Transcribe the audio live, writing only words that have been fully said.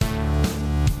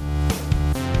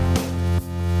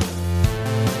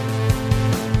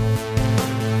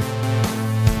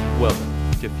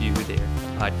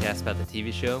podcast about the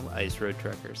TV show Ice Road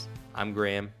Truckers. I'm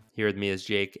Graham. Here with me is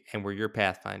Jake, and we're your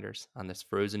pathfinders on this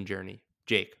frozen journey.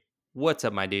 Jake, what's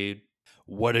up, my dude?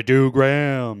 What a do,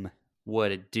 Graham?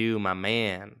 What it do, my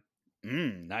man?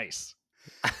 Nice.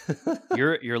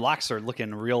 Your locks are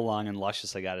looking real long and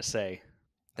luscious, I gotta say.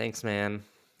 Thanks, man.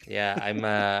 Yeah,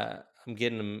 I'm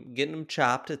getting them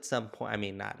chopped at some point. I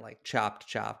mean, not like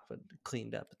chopped, but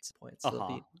cleaned up at some point.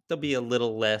 So they'll be a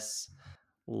little less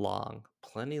long.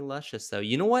 Plenty luscious though.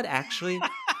 You know what? Actually,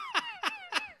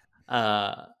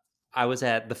 I was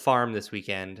at the farm this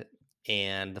weekend,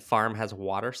 and the farm has a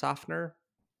water softener.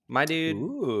 My dude,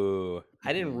 Ooh.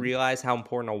 I didn't realize how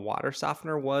important a water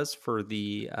softener was for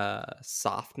the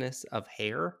softness of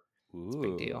hair. It's a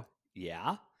big deal.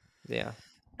 Yeah. Yeah.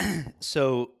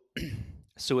 So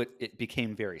it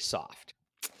became very soft.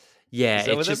 Yeah, Is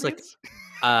that it's what just that like means?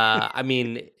 I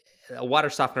mean, a water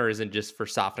softener isn't just for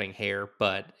softening hair,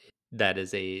 but that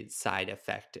is a side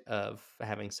effect of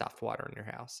having soft water in your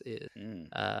house. Is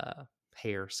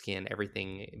hair, skin,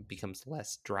 everything becomes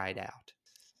less dried out.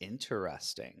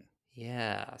 Interesting.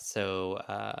 Yeah. So,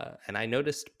 and I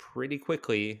noticed pretty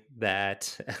quickly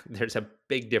that there's a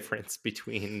big difference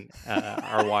between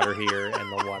our water here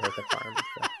and the water at the farm.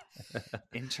 So.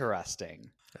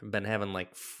 Interesting. I've been having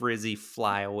like frizzy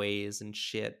flyaways and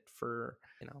shit for,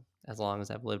 as long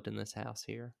as I've lived in this house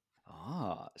here.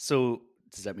 So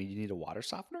does that mean you need a water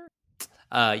softener?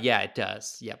 Yeah, it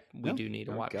does. Yep. We Oh, do need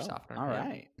a water softener. All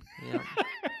right. Yeah.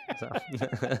 So,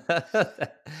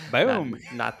 Boom.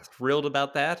 Not thrilled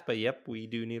about that, but yep, we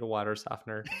do need a water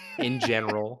softener in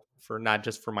general for not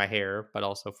just for my hair, but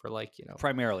also for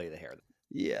primarily the hair.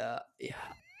 Yeah.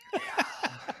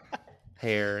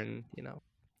 Hair and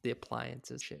the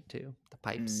appliances shit too. The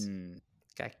pipes.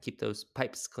 Gotta keep those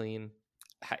pipes clean.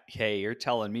 Hey, you're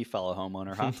telling me, fellow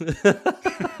homeowner, huh?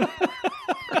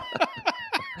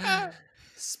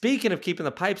 Speaking of keeping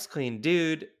the pipes clean,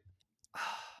 dude,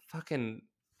 fucking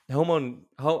homeowning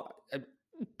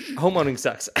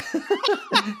sucks.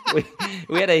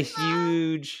 we had a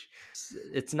huge.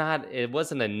 It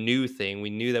wasn't a new thing. We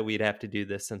knew that we'd have to do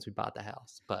this since we bought the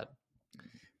house, but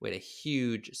we had a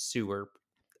huge sewer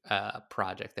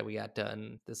project that we got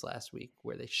done this last week,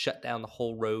 where they shut down the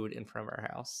whole road in front of our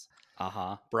house.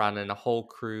 Brought in a whole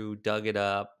crew, dug it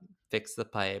up, fixed the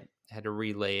pipe, had to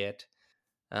relay it.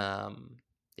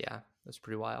 Yeah, it was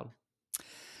pretty wild.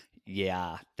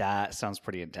 Yeah, that sounds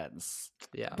pretty intense.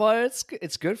 Yeah, but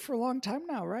it's good for a long time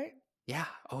now, right? Yeah.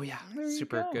 Oh yeah, There you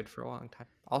super go. good for a long time.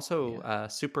 Also,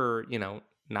 super,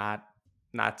 not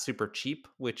super cheap,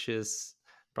 which is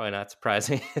probably not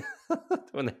surprising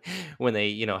when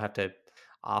they have to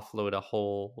offload a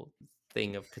whole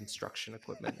thing of construction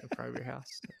equipment in front of your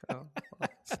house.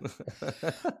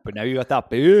 But now you got that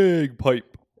big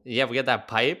pipe. Yeah, we got that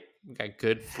pipe. We got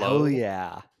good flow. Oh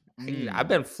yeah. I've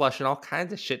been flushing all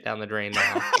kinds of shit down the drain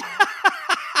now.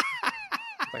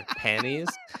 Like panties.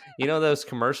 You know those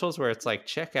commercials where it's like,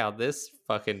 check out this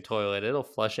fucking toilet, it'll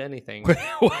flush anything.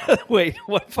 Wait,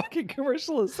 what fucking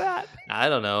commercial is that? I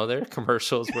don't know. There are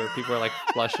commercials where people are like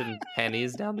flushing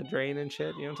pennies down the drain and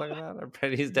shit. You know what I'm talking about? Or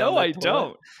pennies down the toilet.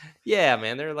 Don't. Yeah,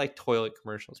 man. They're like toilet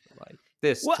commercials, but like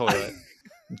this What? toilet.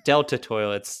 Delta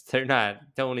toilets. They're not.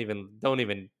 Don't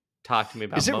even talk to me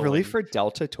about. Is it really for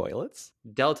Delta toilets?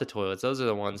 Delta toilets. Those are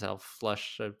the ones that'll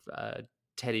flush a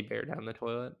teddy bear down the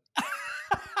toilet.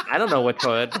 I don't know what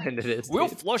toilet brand it is. We'll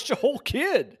flush a whole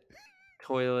kid.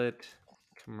 Toilet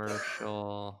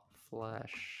commercial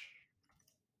flush.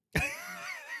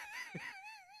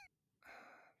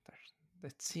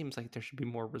 It seems like there should be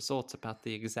more results about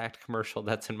the exact commercial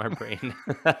that's in my brain.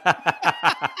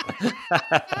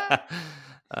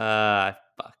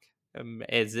 Fuck.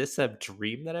 Is this a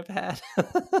dream that I've had?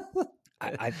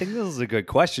 I think this is a good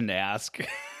question to ask.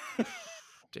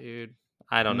 Dude,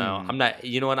 I don't know. I'm not.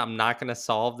 You know what? I'm not going to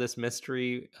solve this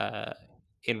mystery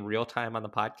in real time on the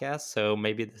podcast. So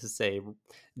maybe this is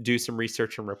do some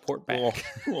research and report back.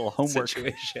 Little homework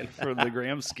situation for the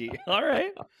Gramsci. All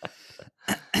right.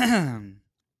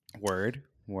 Word.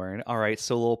 All right.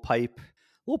 So a little pipe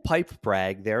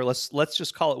brag there. Let's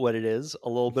just call it what it is. A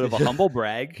little bit of a humble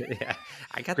brag. Yeah,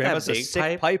 I got Grandma's that big a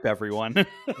sick pipe, everyone.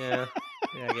 Yeah,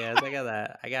 guys, I got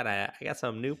that. I got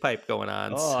some new pipe going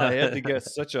on. Oh, I had to get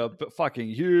such a fucking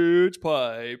huge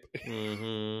pipe.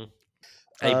 Mm-hmm.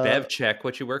 Hey, Bev check.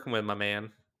 What you working with, my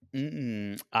man?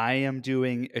 I am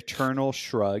doing Eternal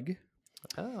Shrug.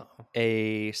 Oh,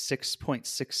 a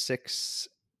 6.66%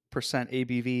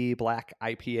 ABV black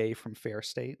IPA from Fair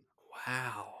State.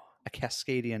 Wow. A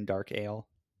Cascadian dark ale.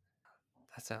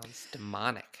 That sounds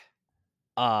demonic.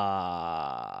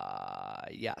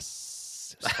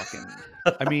 Yes. Fucking.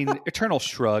 I mean, Eternal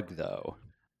Shrug though.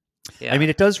 Yeah. I mean,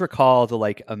 it does recall the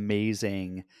like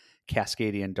amazing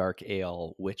Cascadian Dark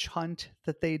Ale witch hunt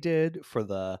that they did for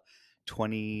the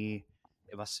 20.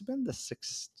 It must have been the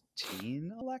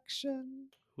 16 election.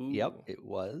 Yep, Ooh, it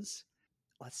was.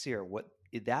 Let's see here. What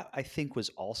that I think was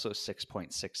also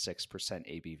 6.66%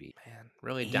 ABV. man,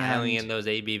 really dialing And in those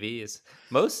ABVs.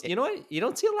 Most, it, you know what? You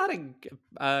don't see a lot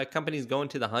of companies going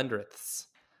to the hundredths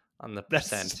on the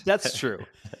percent. that's true.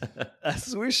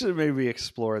 We should maybe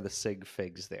explore the sig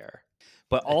figs there.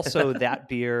 But also that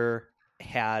beer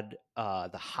had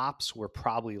the hops were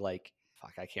probably like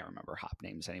fuck, I can't remember hop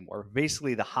names anymore.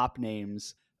 Basically the hop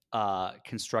names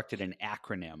constructed an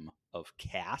acronym of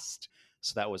cast.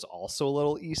 So that was also a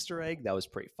little Easter egg. That was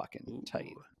pretty fucking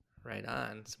tight. Ooh, right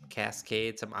on. Some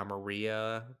Cascade, some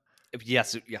Amaria.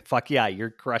 Yes, yeah, fuck yeah, you're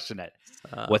crushing it.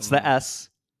 What's the S?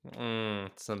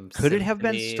 Some Could it have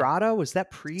been Symphony. Strata? Was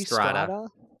that pre-Strata? Strata.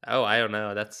 Oh, I don't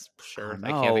know. That's Oh, sure. I no.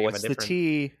 can't think of a What's the different.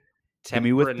 T? Hit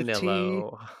me with the T.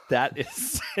 Tempranillo. That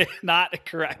is not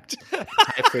correct.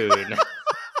 Typhoon.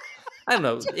 I don't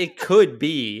know. It could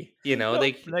be. You know,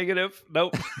 Nope, negative.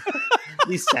 Nope.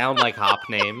 these sound like hop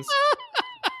names.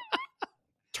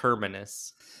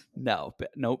 Terminus. No, but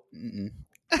nope. Mm-mm.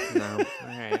 No. All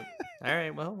right. All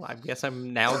right. Well, I guess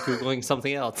I'm now Googling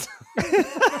something else.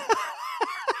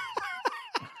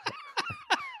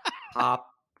 Hop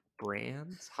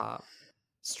brands? Hop.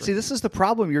 See, this is the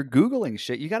problem. You're Googling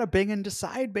shit. You got to Bing and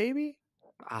decide, baby.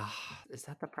 Is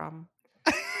that the problem?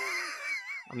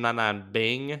 I'm not on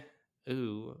Bing.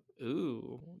 Ooh.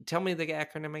 Tell me the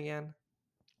acronym again.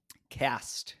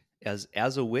 Cast, as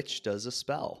a witch does a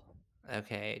spell.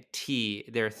 Okay. T.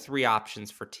 There are 3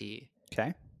 options for T.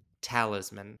 Okay.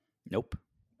 Talisman. Nope.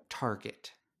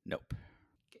 Target. Nope.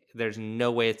 There's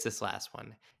no way it's this last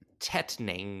one.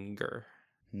 Tetnanger.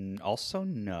 Also,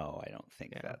 no, I don't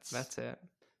think Yeah, that's it.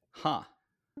 Huh.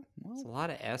 It's a Well, lot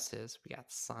of S's. We got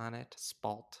Sonnet,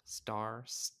 Spalt, Star,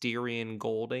 Styrian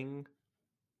Golding,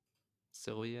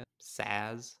 Sylvia,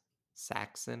 Saz,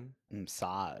 Saxon,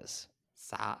 Saz.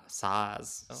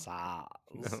 Saz. Oh, Saz.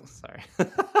 no, sorry.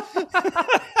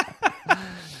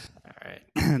 All right.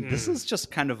 This is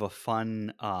just kind of a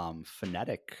fun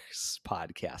phonetics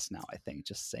podcast now, I think.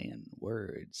 Just saying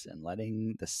words and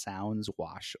letting the sounds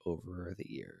wash over the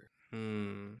ear.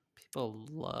 People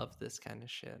love this kind of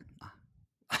shit.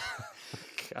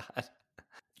 God.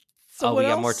 So we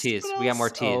got more T's. We got more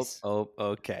T's. Oh,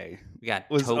 okay. We got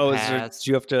Do Topaz.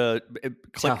 you have to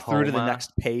click through to the Tahoma.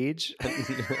 next page?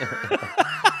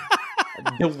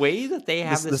 The way that they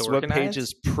have this web organized. page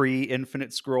is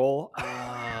pre-infinite scroll.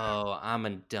 Oh, I'm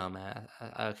a dumbass.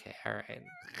 Okay, all right.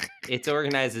 It's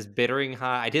organized as bittering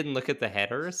hop. I didn't look at the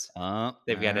headers.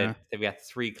 They've got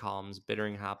 3 columns: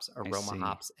 bittering hops, aroma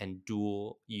hops, and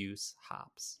dual use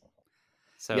hops.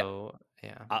 So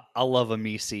yeah. I love a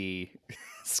Misi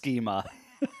schema.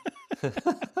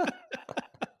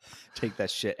 Take that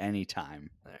shit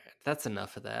anytime. All right, that's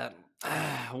enough of that.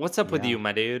 What's up with you,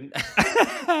 my dude?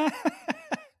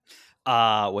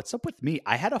 What's up with me?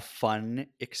 I had a fun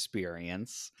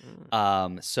experience.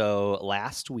 So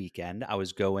last weekend I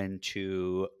was going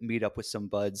to meet up with some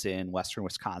buds in Western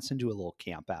Wisconsin, do a little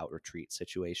camp out retreat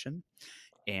situation.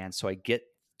 And so I get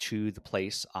to the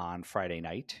place on Friday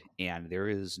night and there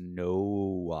is no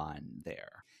one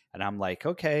there. And I'm like,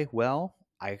 okay, well,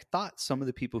 I thought some of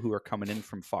the people who are coming in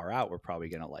from far out were probably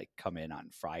going to like come in on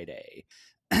Friday.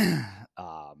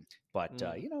 But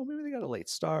maybe they got a late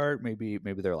start. Maybe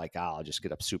they're like, I'll just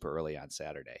get up super early on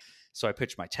Saturday. So I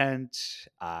pitch my tent,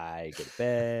 I go to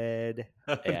bed,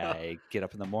 I get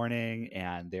up in the morning,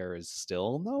 and there is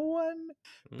still no one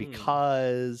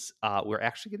because we're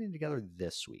actually getting together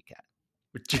this weekend.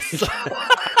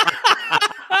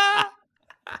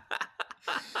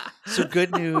 So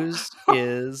good news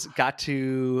is got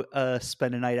to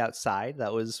spend a night outside.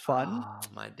 That was fun. Oh,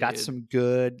 my dude. Got some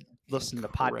good listen to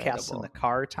podcasts in the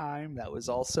car time. That was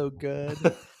also good.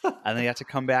 And then got to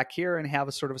come back here and have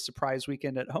a sort of a surprise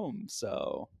weekend at home.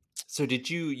 So did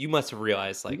you must have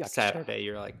realized like Saturday,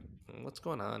 you're like, what's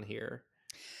going on here?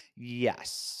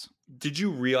 Yes. Did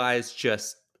you realize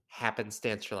just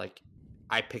happenstance you're like,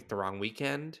 I picked the wrong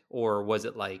weekend? Or was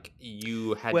it like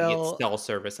you had to get cell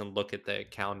service and look at the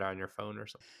calendar on your phone or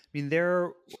something? I mean,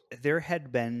 there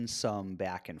had been some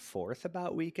back and forth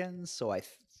about weekends.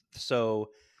 So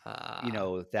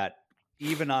that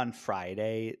even on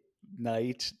Friday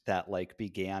night that like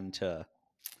began to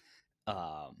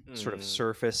sort of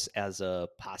surface as a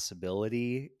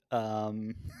possibility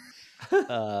and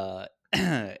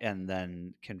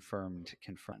then confirmed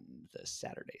the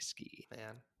Saturday ski.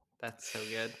 Man, That's so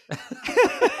good.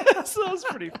 So that was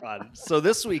pretty fun. So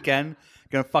this weekend,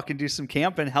 gonna fucking do some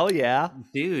camping. Hell yeah.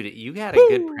 Dude, you got a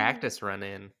good Woo! practice run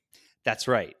in. That's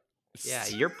right. Yeah,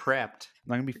 you're prepped. I'm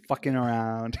not gonna be fucking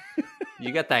around.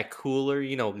 You got that cooler.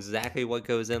 You know exactly what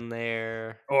goes in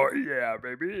there. Oh yeah,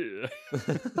 baby.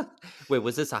 Wait,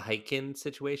 was this a hiking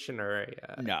situation or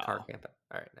a No. car camping?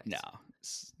 All right, nice. No.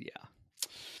 Yeah.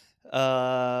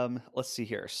 Let's see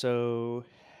here. So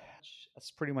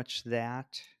that's pretty much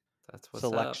that. That's what's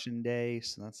Election day,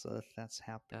 so that's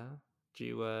happened.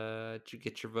 Yeah. Did you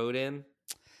get your vote in?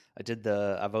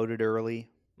 I voted early.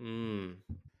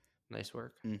 Nice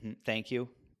work. Thank you.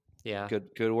 Yeah.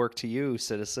 Good work to you,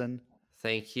 citizen.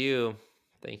 Thank you.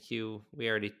 We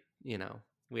already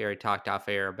talked off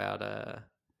air about our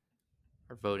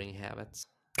voting habits.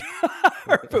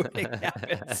 Our voting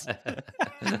habits.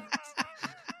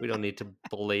 We don't need to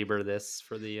belabor this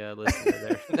for the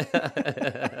listener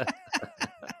there.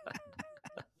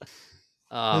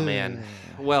 Oh man.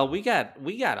 Well, we got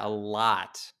a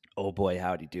lot. Oh boy,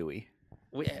 howdy do we.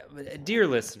 Dear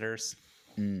listeners,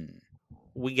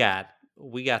 we got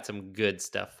some good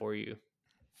stuff for you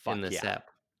in this app.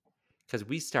 Because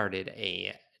we started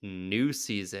a new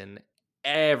season,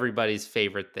 everybody's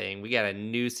favorite thing. We got a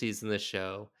new season of the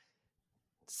show.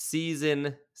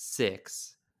 Season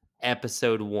 6,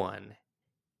 episode 1,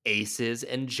 Aces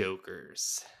and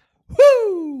Jokers.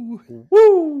 Woo!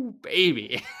 Woo,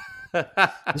 baby.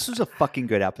 This was a fucking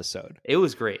good episode. It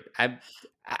was great.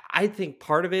 I think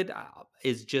part of it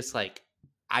is just like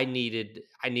I needed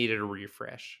a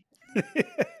refresh.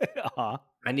 Uh-huh.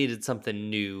 I needed something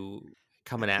new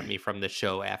coming at me from the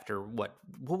show after what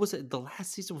was it? The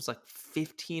last season was like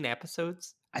 15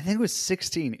 episodes. I think it was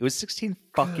 16. It was 16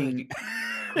 fucking,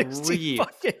 16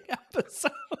 fucking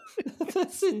episodes.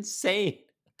 That's insane.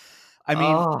 I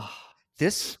mean,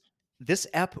 this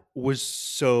ep was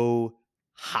so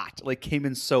hot. Like came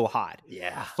in so hot.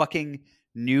 Yeah. Fucking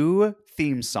new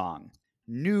theme song.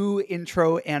 New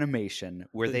intro animation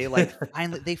where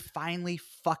they finally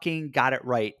fucking got it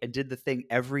right and did the thing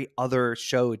every other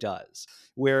show does,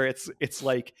 where it's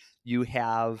like you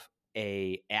have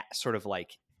a sort of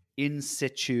like in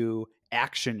situ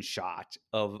action shot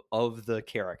of the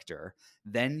character,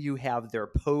 then you have their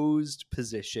posed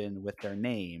position with their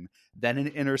name, then an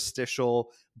interstitial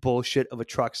bullshit of a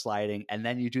truck sliding, and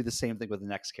then you do the same thing with the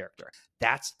next character.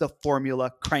 That's the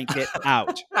formula. Crank it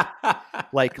out.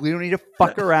 Like, we don't need to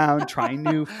fuck around trying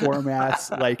new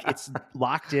formats. Like, it's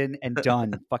locked in and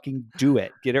done. Fucking do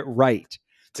it. Get it right.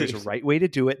 There's a right way to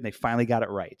do it, and they finally got it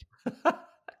right.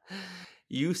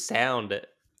 You sound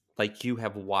like you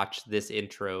have watched this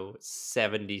intro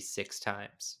 76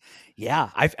 times. Yeah,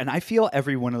 I feel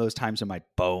every one of those times in my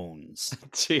bones.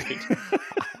 Dude,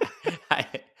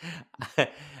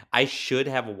 I should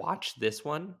have watched this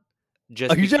one. You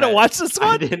didn't watch this one?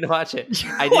 I didn't watch it.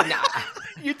 I did not.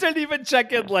 You didn't even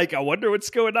check in. Like, I wonder what's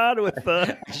going on with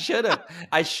the.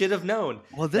 I should have known.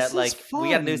 Well, this is fun. We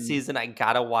got a new season. I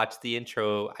gotta watch the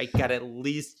intro. I gotta at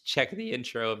least check the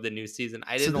intro of the new season.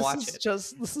 I didn't watch it.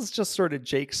 This is just sort of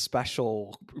Jake's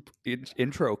special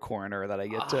intro corner that I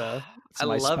get to. I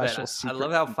love it. I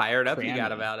love how fired up you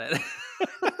got about it.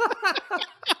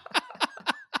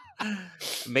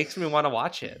 It makes me want to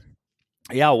watch it.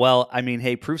 Yeah, well, I mean,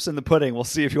 hey, proof's in the pudding. We'll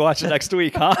see if you watch it next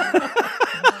week, huh?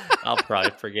 I'll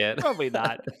probably forget. Probably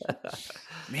not.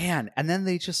 Man, and then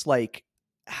they just like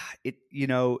it,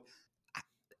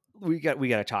 we got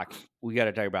to talk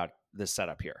about this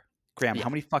setup here. Graham, how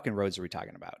many fucking roads are we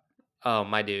talking about? Oh,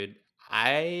 my dude.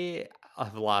 I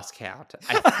have lost count.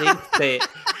 I think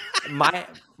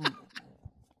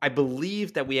I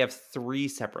believe that we have 3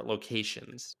 separate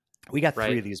locations. We got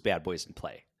 3 of these bad boys in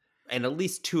play. And at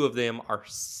least 2 of them are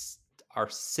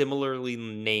similarly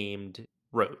named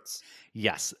roads.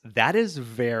 Yes, that is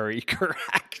very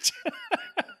correct.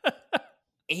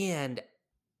 And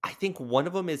I think one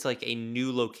of them is like a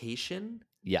new location.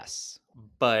 Yes.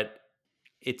 But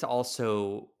it's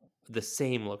also the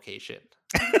same location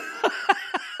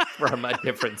from a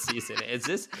different season. Is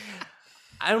this...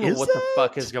 I don't know what the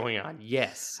fuck is going on.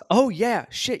 Yes. Oh, yeah.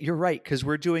 Shit, you're right. Because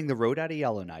we're doing the road out of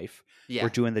Yellowknife. Yeah. We're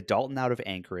doing the Dalton out of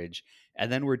Anchorage.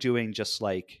 And then we're doing just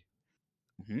like...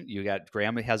 You got...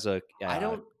 Graham has a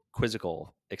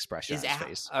quizzical expression on his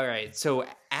face. All right. So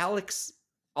Alex...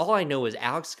 All I know is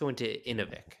Alex going to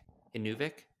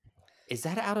Inuvik. Is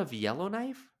that out of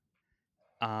Yellowknife?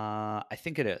 I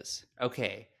think it is.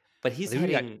 Okay. But he's heading...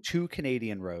 We got 2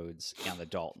 Canadian roads and the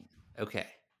Dalton. Okay.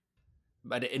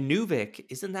 But Inuvik,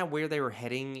 isn't that where they were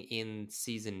heading in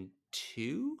season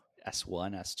 2?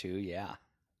 S1, S2, yeah.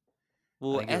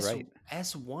 Well,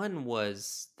 S1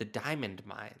 was the diamond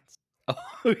mines.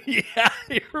 Oh, yeah,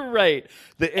 you're right.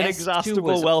 The S2 inexhaustible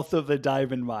was wealth of the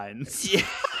diamond mines. yeah.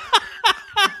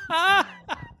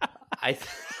 I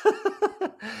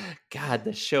God,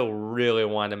 the show really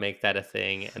wanted to make that a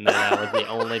thing, and then that was the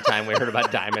only time we heard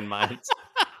about diamond mines.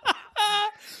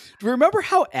 Do you remember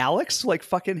how Alex like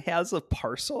fucking has a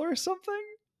parcel or something?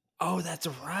 Oh, that's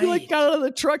He like right. got out of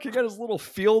the truck and got his little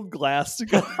field glass to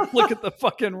go look at the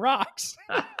fucking rocks.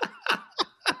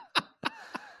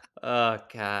 Oh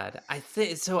God, I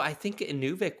think so. I think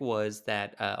Inuvik was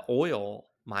that oil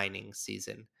mining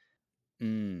season.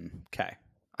 Okay.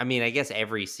 I mean, I guess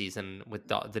every season with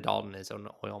the Dalton is an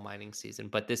oil mining season,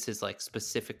 but this is like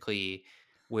specifically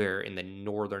where in the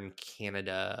northern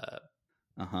Canada,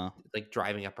 like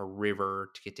driving up a river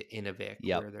to get to Inuvik,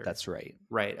 Yep, where they're that's right.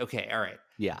 right. Okay, all right.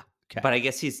 Yeah. Okay. But I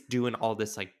guess he's doing all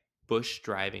this like bush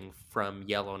driving from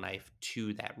Yellowknife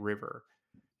to that river.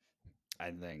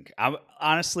 I think I'm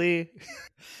honestly,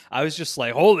 I was just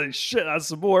like, holy shit, that's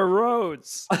some more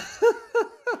roads.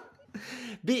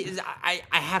 I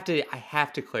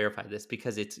have to clarify this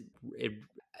because it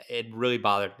really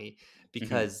bothered me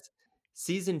because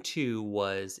season 2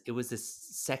 was this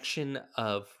section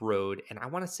of road, and I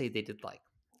want to say they did like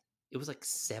it was like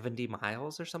 70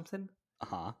 miles or something.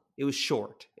 It was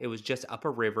short. It was just up a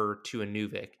river to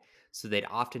Inuvik, so they'd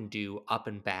often do up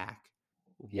and back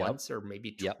once or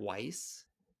maybe twice.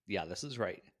 Yeah, this is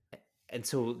right. And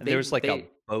so there was like a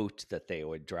boat that they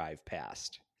would drive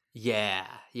past. Yeah.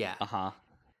 Uh-huh.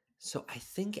 So I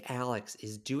think Alex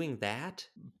is doing that,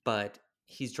 but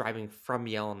he's driving from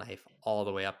Yellowknife all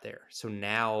the way up there. So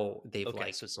now they've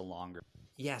like so it's a longer.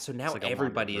 Yeah, so now like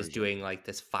everybody is doing like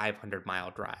this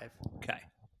 500-mile drive. Okay.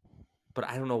 But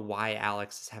I don't know why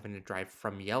Alex is having to drive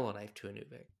from Yellowknife to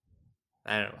Inuvik.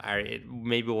 I don't know.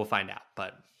 Maybe we'll find out,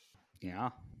 but yeah.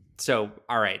 So,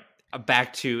 all right,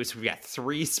 back to so we got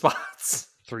 3 spots.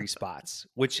 3 spots,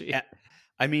 which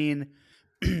I mean,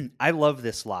 I love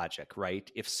this logic, right?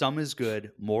 If some is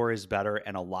good, more is better,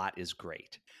 and a lot is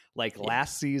great. Like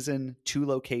last season, 2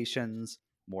 locations,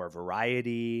 more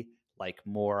variety, like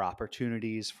more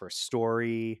opportunities for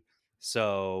story.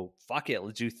 So fuck it,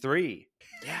 let's do 3.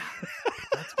 Yeah,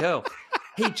 let's go.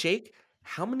 Hey, Jake,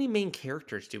 how many main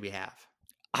characters do we have?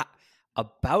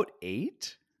 About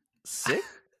 8, 6,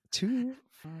 2,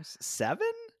 4, 7.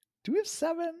 Do we have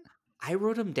 7? I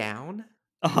wrote them down.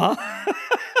 Uh-huh.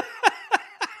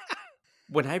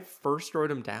 When I first wrote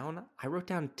them down, I wrote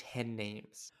down 10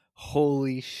 names.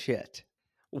 Holy shit.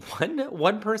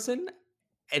 One person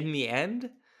in the end,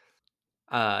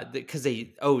 because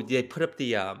they put up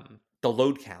the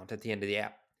load count at the end of the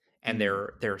app, and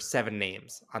there are 7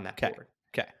 names on that board.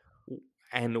 Okay.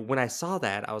 And when I saw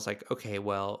that, I was like, okay,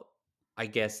 well, I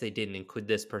guess they didn't include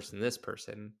this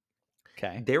person.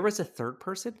 Okay. There was a third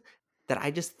person that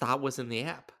I just thought was in the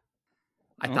app.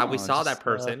 I thought we saw that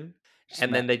person,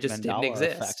 and then they just didn't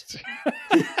exist.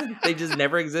 They just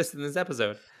never exist in this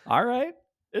episode. All right.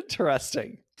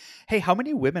 Interesting. Hey, how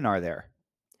many women are there?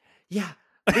 Yeah,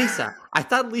 Lisa. I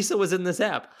thought Lisa was in this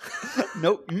app.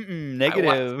 Nope.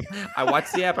 Negative. I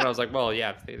watched the app and I was like, well,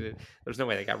 yeah, there's no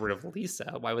way they got rid of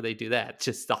Lisa. Why would they do that?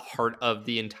 Just the heart of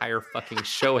the entire fucking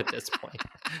show at this point.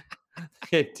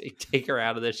 Take her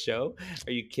out of this show?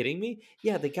 Are you kidding me?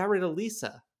 Yeah, they got rid of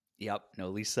Lisa. Yep. No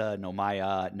Lisa, no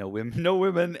Maya, no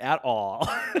women at all.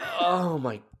 Oh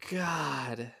my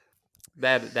God.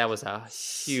 That was a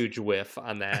huge whiff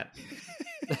on that.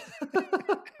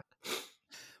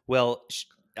 Well,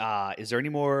 is there any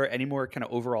more kind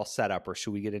of overall setup, or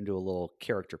should we get into a little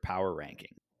character power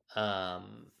ranking?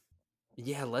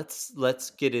 Yeah, let's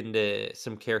get into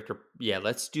some character. Yeah,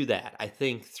 let's do that. I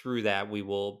think through that we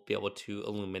will be able to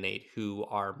illuminate who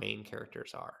our main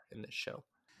characters are in this show.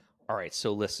 All right,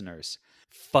 so listeners,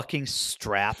 fucking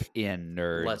strap in,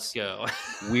 nerds. Let's go.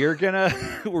 we're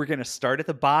gonna start at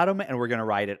the bottom and we're gonna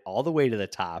ride it all the way to the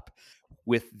top.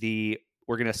 We're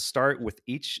gonna start with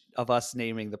each of us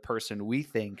naming the person we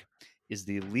think is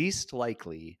the least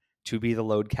likely to be the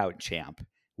load count champ.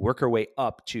 Work our way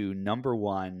up to number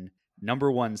one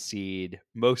seed,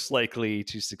 most likely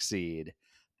to succeed.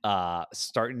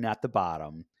 Starting at the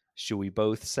bottom. Should we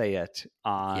both say it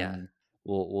on? Yeah.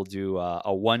 We'll do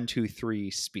a 1, 2, 3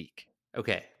 speak.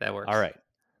 Okay, that works. All right,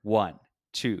 1,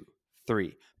 2,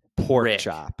 3. Pork Rick.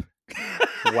 chop.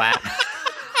 Wow.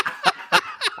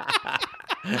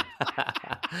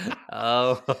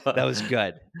 Oh, that was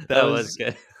good. That was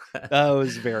good. That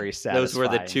was very satisfying. Those were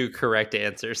the 2 correct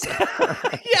answers.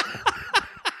 Yeah.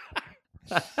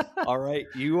 All right,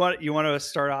 you want to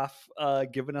start off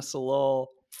giving us a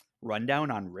little rundown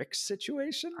on Rick's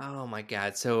situation? Oh my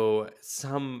God. So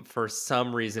for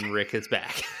some reason Rick is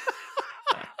back.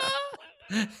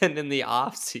 And in the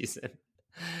off season,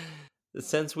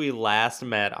 since we last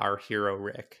met our hero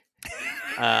Rick,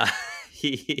 uh,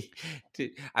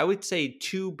 I would say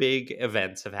two big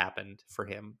events have happened for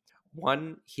him.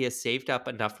 One, he has saved up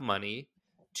enough money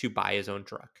to buy his own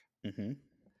truck.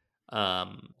 Mm-hmm.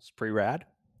 Um, It's pretty rad.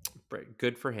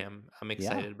 Good for him. I'm Yeah.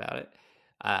 excited about it.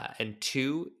 And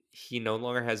two, he no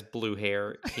longer has blue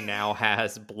hair. He now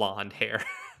has blonde hair.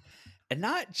 And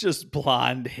not just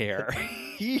blonde hair.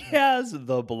 He has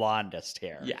the blondest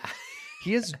hair. Yeah.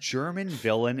 He is German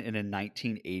villain in a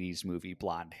 1980s movie,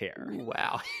 blonde hair.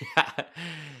 Wow.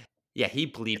 Yeah, he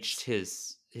bleached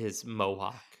his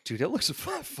mohawk. Dude, it looks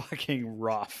fucking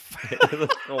rough. It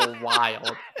looks so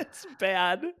wild. It's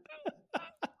bad.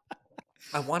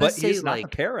 I want to But say he's not like a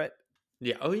parrot.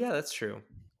 yeah, oh yeah, that's true.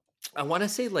 I want to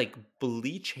say like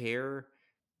bleach hair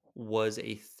was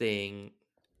a thing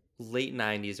late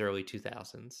 90s, early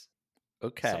 2000s.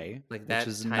 Okay. Like Which that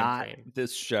is time not frame.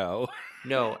 this show.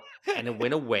 No, and it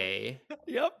went away.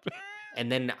 Yep.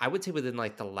 And then I would say within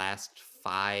like the last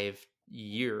 5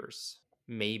 years,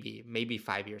 maybe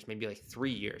 5 years, maybe like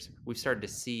 3 years, we've started to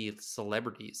see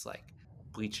celebrities like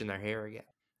bleaching their hair again.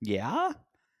 Yeah?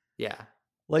 Yeah.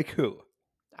 Like who?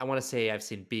 I want to say I've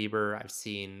seen Bieber. I've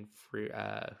seen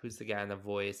who's the guy in The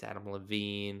Voice? Adam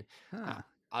Levine. Huh.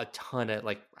 A ton of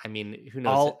like. I mean, who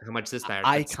knows All how much this matters? but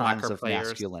icons soccer of players.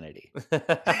 masculinity.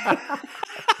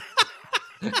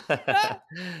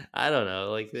 I don't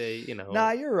know, like they,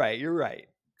 Nah, you're right. You're right.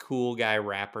 cool guy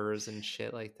rappers and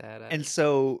shit like that. And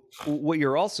so what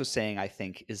you're also saying, I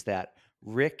think, is that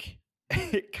Rick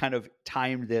kind of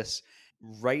timed this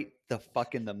right the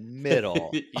fuck in the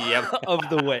middle Yep. of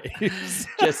the waves.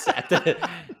 Just at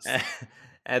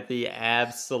the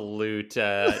absolute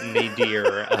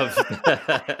nadir of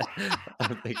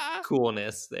the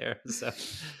coolness there. So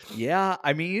Yeah,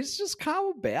 I mean, he's just kind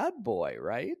of a bad boy,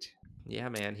 right? yeah,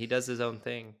 man, he does his own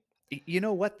thing. You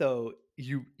know what though?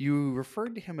 You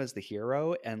referred to him as the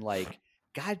hero, and like,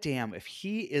 goddamn, if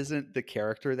he isn't the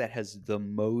character that has the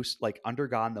most, like,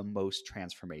 undergone the most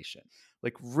transformation.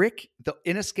 Like Rick, the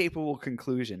inescapable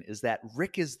conclusion is that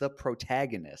Rick is the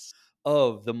protagonist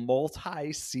of the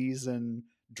multi-season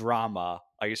drama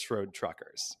Ice Road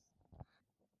Truckers.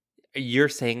 You're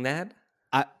saying that?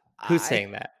 Who's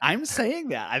saying that? I'm saying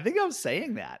that. I think I'm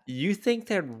saying that. You think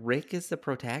that Rick is the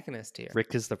protagonist here?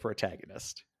 Rick is the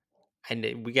protagonist.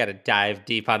 We got to dive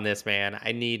deep on this, man.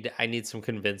 I need some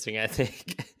convincing, I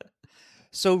think.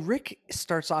 So Rick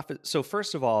starts off. So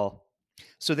first of all,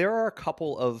 so there are a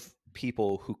couple of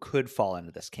people who could fall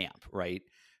into this camp, right?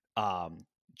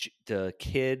 The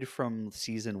kid from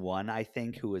season 1, I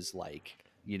think, who was like,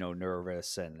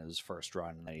 nervous and his first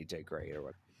run, and then he did great or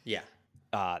what. Yeah.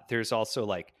 There's also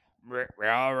like, we're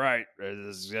all right.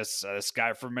 There's just this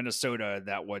guy from Minnesota in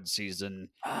that one season.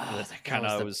 That kind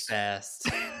of was the best.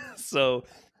 So,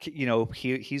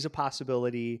 he's a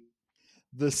possibility.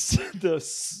 The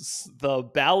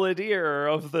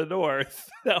Balladeer of the North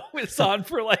that was on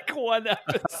for like one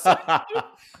episode.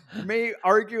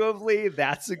 Arguably,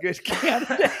 that's a good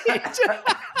candidate.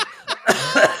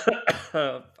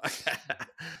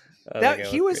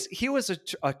 He was a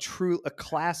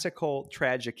classical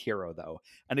tragic hero though,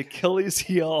 an Achilles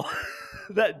heel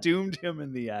that doomed him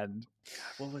in the end.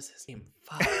 God, what was his name?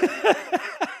 Fuck.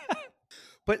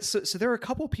 But so there are a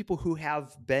couple people who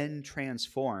have been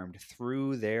transformed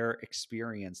through their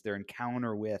experience, their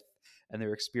encounter with, and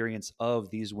their experience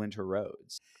of these winter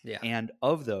roads. Yeah. And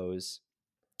of those,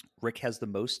 Rick has the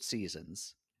most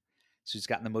seasons. So he's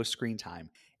gotten the most screen time.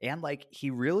 And like,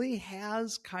 he really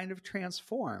has kind of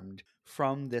transformed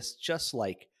from this just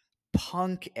like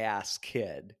punk ass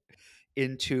kid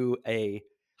into a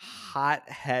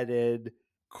hot-headed,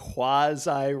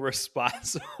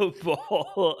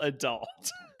 quasi-responsible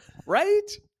adult, right?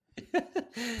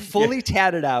 Fully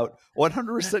tatted out,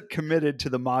 100% committed to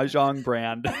the Mahjong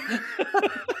brand.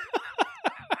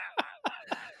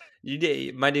 You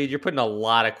did, my dude. You're putting a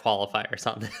lot of qualifiers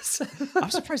on this.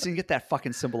 I'm surprised he didn't get that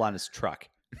fucking symbol on his truck.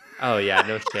 Oh yeah,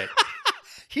 no shit.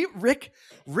 Rick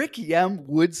Yem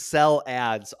would sell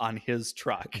ads on his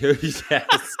truck. Yes.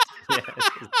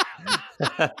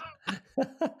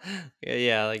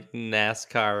 Yeah, like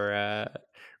NASCAR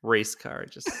race car.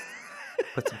 Just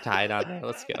put some Tide on there.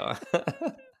 Let's go.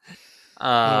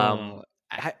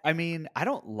 I mean, I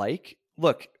don't like.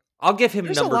 Look, I'll give him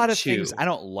there's number a lot of 2. things I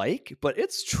don't like, but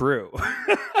it's true.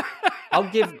 I'll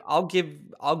give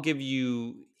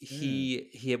you.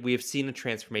 We have seen a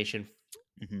transformation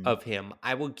of him.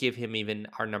 I will give him even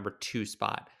our number 2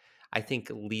 spot. I think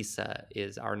Lisa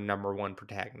is our number 1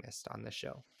 protagonist on the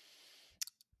show.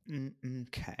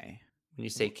 Okay. When you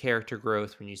say character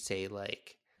growth, when you say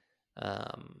like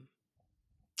um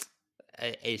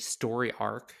a story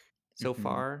arc so Mhm.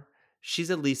 far.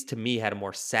 She's at least to me had a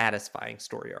more satisfying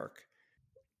story arc.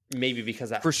 Maybe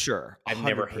because For sure, I've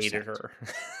never 100%. hated her.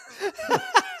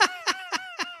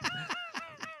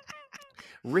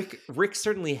 Rick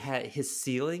certainly had his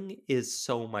ceiling is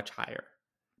so much higher.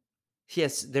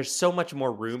 There's so much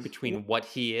more room W between what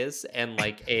he is and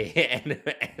like a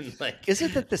and like Is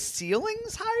it that the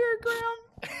ceiling's higher, Graham?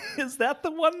 Is that the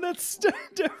one that's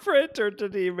different, or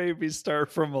did he maybe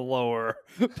start from a lower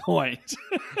point?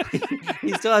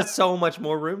 he still has so much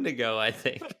more room to go, I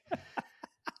think.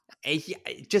 And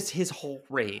just his whole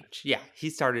range. Yeah, he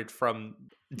started from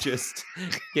just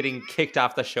getting kicked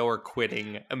off the show or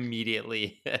quitting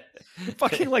immediately.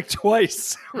 Fucking like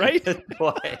twice, right?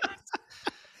 Twice.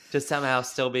 To somehow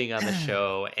still being on the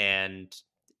show, and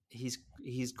he's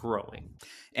growing.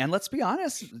 And let's be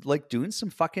honest, like doing some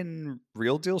fucking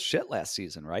real deal shit last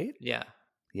season, right? Yeah.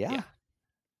 Yeah.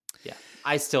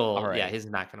 I still, All right. he's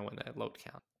not going to win that load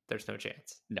count. There's no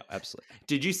chance. No, absolutely.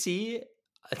 Did you see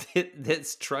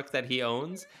this truck that he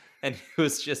owns? And he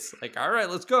was just like, all right,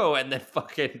 let's go. And then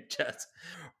fucking just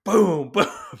boom, boom,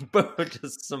 boom,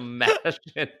 just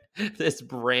smashing this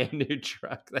brand new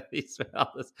truck that he spent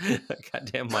all this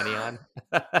goddamn money on.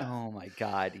 Oh my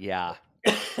God. Yeah.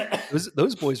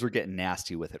 Those boys were getting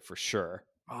nasty with it for sure.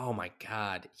 Oh my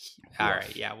God. All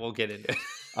right. Yeah, we'll get into it.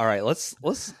 All right. Let's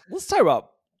talk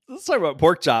about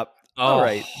pork chop. All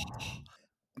right.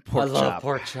 I love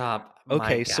pork chop.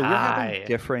 Okay, so we're having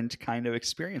different kind of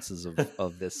experiences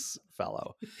of this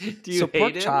fellow. Do you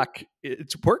hate him?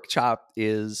 Pork chop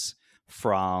is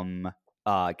from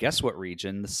guess what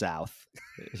region? The South.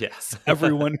 Yes.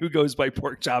 Everyone who goes by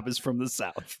pork chop is from the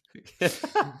South.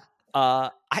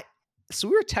 So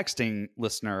we were texting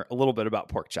listener a little bit about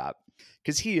pork chop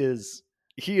because he is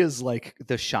like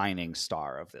the shining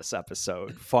star of this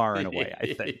episode, far and away,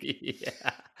 I think.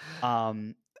 Yeah.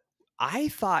 I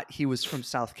thought he was from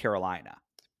South Carolina,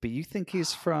 but you think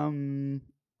he's from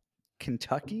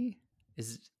Kentucky?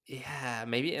 Yeah,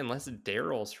 maybe, unless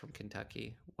Daryl's from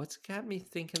Kentucky. What's got me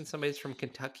thinking somebody's from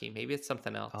Kentucky? Maybe it's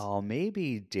something else. Oh,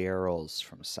 maybe Daryl's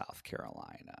from South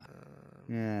Carolina.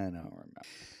 Yeah, I don't remember.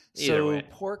 So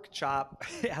pork chop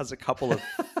has a couple of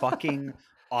fucking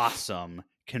awesome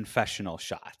confessional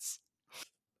shots.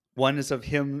 One is of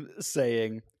him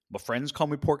saying, "My friends call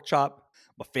me pork chop.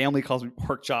 My family calls me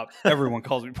pork chop. Everyone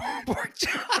calls me pork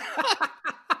chop."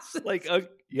 Like,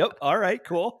 yep, all right,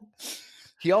 cool.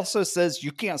 He also says,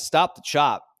 "You can't stop the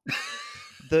chop."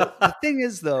 The thing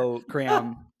is, though,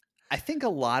 Graham, I think a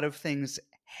lot of things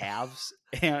have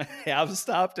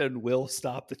stopped and will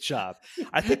stop the chop.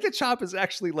 I think the chop is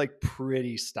actually like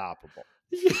pretty stoppable.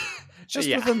 Just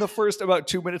within the first about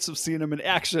 2 minutes of seeing him in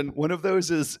action, one of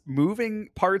those is moving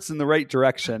parts in the right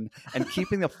direction and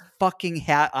keeping the fucking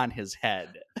hat on his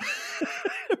head.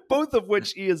 Both of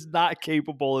which he is not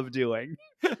capable of doing.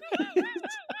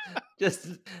 Just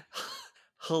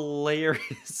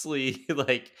hilariously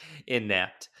like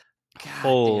inept. God,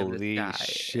 holy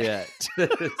shit.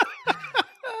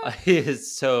 He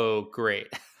is so great.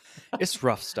 It's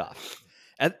rough stuff.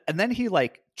 And then he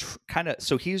like kind of,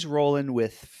 so he's rolling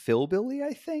with Philbilly,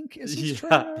 I think, is his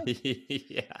trainer.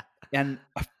 Yeah. And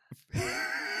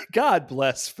God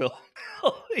bless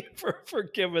Philbilly for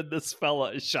giving this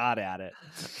fella a shot at it.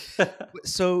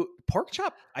 So pork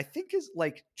chop, I think, is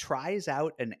like tries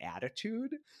out an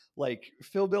attitude. Like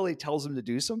Philbilly tells him to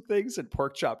do some things, and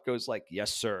pork chop goes like,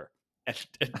 "Yes, sir." And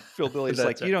Philbilly's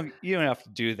like, right. you don't have to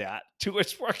do that. To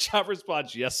which pork chop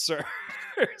responds, "Yes, sir."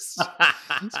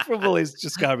 Philbilly's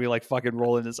just gotta be like fucking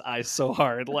rolling his eyes so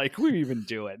hard. Like, what are you even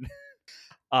doing?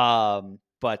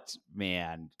 But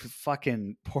man,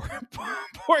 fucking pork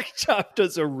chop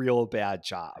does a real bad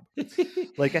job.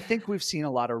 Like, I think we've seen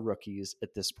a lot of rookies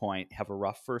at this point have a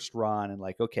rough first run and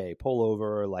like, okay, pull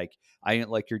over. Like, I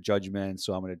didn't like your judgment,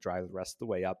 so I'm going to drive the rest of the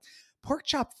way up. Pork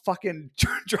chop fucking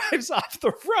drives off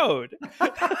the road.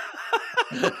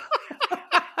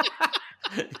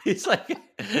 He's like,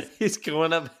 he's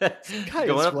going up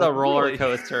the roller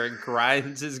coaster and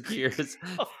grinds his gears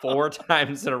 4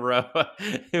 times in a row.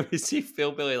 And we see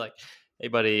Philbilly like, "Hey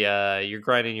buddy, you're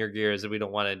grinding your gears and we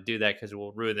don't want to do that because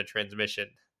we'll ruin the transmission."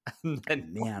 And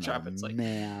then it's like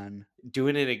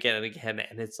doing it again and again.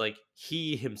 And it's like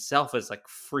he himself is like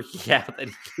freaking out that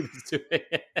he keeps doing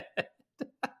it.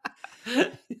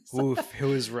 Oof, it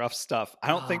was rough stuff. I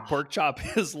don't think pork chop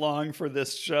is long for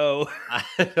this show.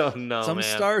 I don't know. Some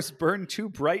stars burn too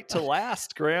bright to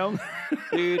last, Graham.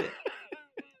 Dude,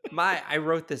 I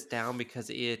wrote this down because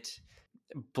it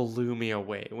blew me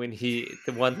away when the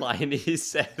one line he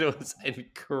said was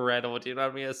incredible. Do you know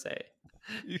what I'm gonna say?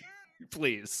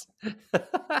 Please.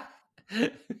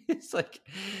 It's like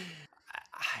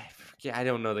I forget. I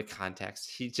don't know the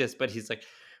context. But he's like,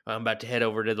 I'm about to head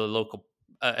over to the local.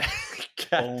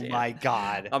 Oh my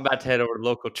God. I'm about to head over to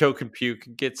local Choke and Puke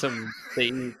and get some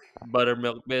things,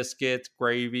 buttermilk biscuits,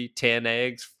 gravy, 10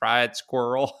 eggs, fried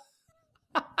squirrel.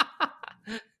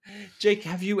 Jake,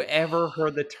 have you ever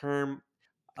heard the term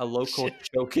a local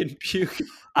Choke and Puke?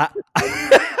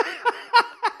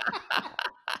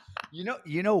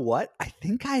 You know what? I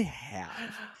think I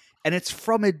have. And it's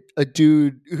from a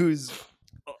dude who's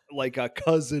like a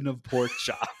cousin of Pork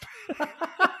Chop.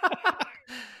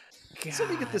 So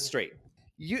let me get this straight.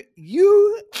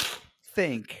 You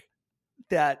think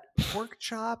that Pork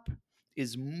Chop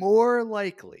is more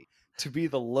likely to be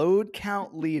the load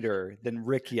count leader than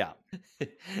Rick Yum?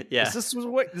 Yeah. This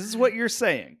is what you're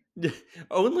saying.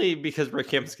 Only because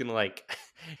Rick Yum's gonna like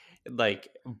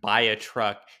buy a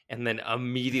truck and then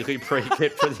immediately break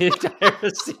it for the entire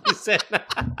season.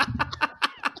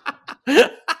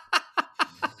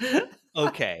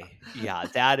 Okay, yeah,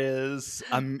 that is.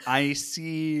 I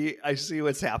see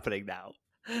what's happening now.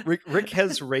 Rick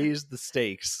has raised the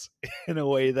stakes in a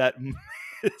way that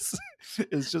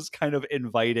is just kind of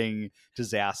inviting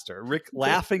disaster. Rick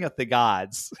laughing at the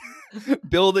gods,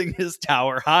 building his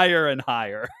tower higher and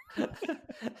higher.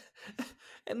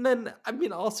 And then, I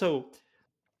mean, also,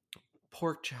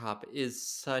 Pork Chop is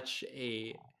such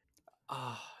a.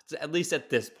 At least at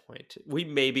this point, we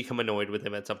may become annoyed with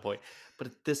him at some point, but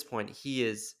at this point, he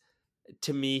is.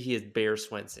 To me, he is Bear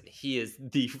Swenson. He is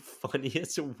the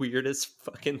funniest, weirdest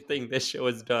fucking thing this show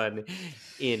has done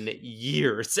in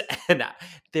years, and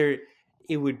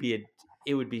it would be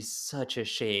such a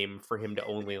shame for him to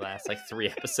only last like 3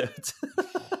 episodes.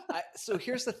 So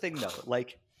here's the thing, though.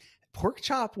 Like, Pork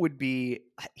Chop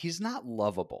he's not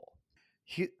lovable.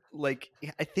 I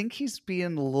think he's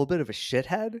being a little bit of a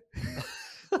shithead.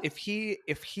 If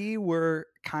he were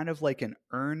kind of like an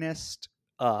earnest,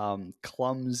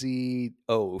 clumsy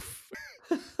oaf,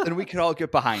 then we could all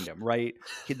get behind him, right?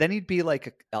 Then he'd be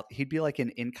like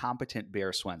an incompetent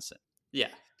Bear Swenson. Yeah,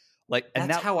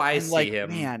 that's how I see him.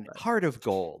 Man, heart of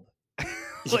gold.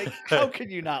 Like, how can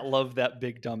you not love that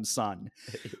big dumb son?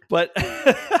 But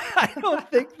I don't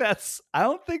think that's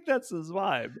his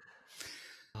vibe.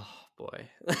 Oh boy.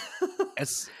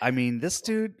 This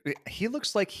dude, he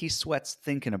looks like he sweats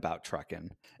thinking about trucking,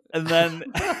 and then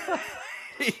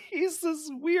he's this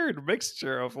weird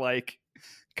mixture of like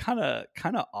kind of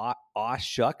aw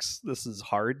shucks, this is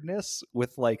hardness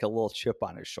with like a little chip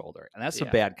on his shoulder, and that's a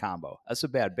bad combo. That's a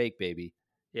bad bake, baby.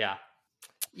 Yeah,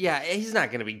 he's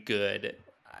not gonna be good.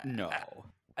 No.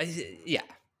 Yeah.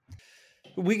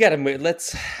 We gotta move.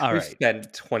 We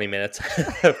spent 20 minutes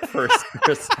first.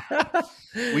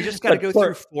 We just gotta go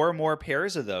through 4 more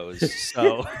pairs of those.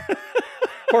 So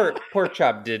Pork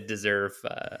Chop did deserve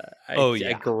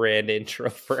a grand intro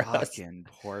for us. Fucking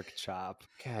Pork Chop.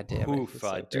 God damn it.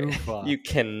 Oofa doofa. You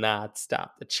cannot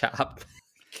stop the chop.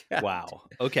 God. Wow.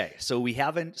 Okay. So we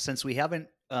haven't said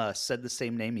the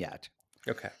same name yet.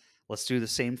 Okay. Let's do the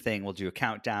same thing. We'll do a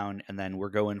countdown, and then we're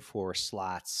going for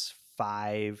slots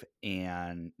 4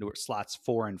 and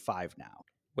 5 now.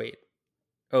 Wait.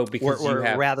 Oh, because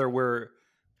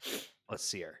let's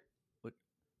see here.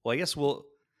 Well, I guess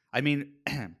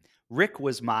Rick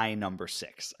was my number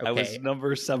 6. Okay. I was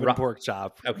number 7 Pork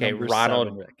Chop. Okay,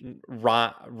 Ronald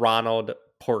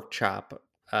Pork Chop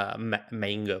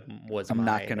Mangum was I'm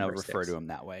not going to refer to him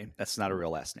that way. That's not a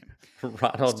real last name.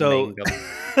 Ronald Mangum.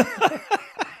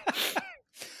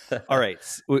 All right.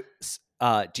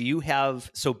 Do you have,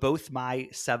 so both my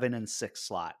 7 and 6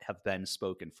 slot have been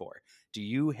spoken for. Do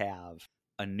you have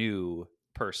a new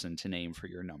person to name for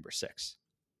your number 6?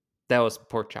 That was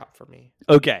Pork Chop for me.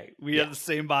 Okay. We have the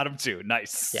same bottom 2.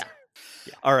 Nice. Yeah.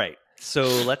 All right. So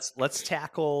let's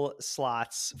tackle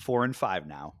slots 4 and 5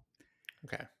 now.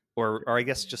 Okay. Or I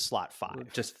guess just slot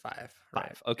 5. Just 5. 5.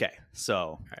 Right. Okay.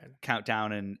 So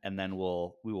countdown and then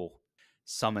we will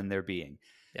summon their being.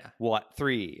 Yeah. What?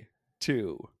 3,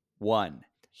 2, 1.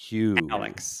 Hugh.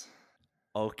 Alex.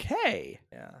 Okay.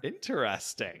 Yeah.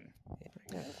 Interesting.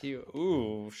 Hugh.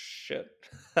 Ooh, shit.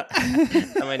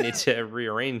 I might need to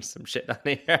rearrange some shit on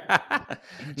here.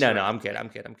 No, I'm good. I'm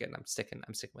sticking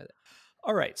with it.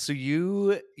 All right. So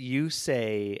you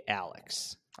say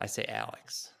Alex. I say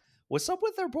Alex. What's up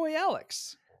with our boy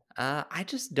Alex? I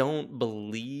just don't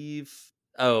believe.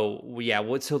 Oh, yeah.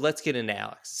 So let's get into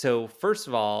Alex. So first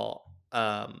of all,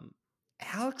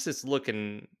 Alex is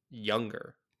looking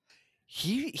younger.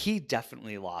 He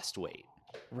definitely lost weight.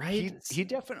 Right? He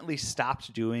definitely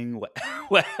stopped doing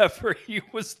whatever he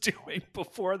was doing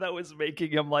before that was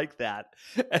making him like that.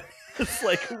 And it's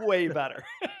like way better.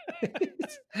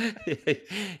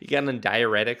 He got on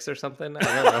diuretics or something. I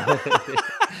don't know.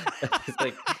 It's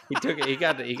like he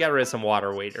got rid of some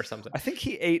water weight or something. I think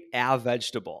he ate a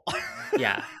vegetable.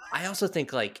 Yeah, I also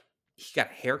think like he got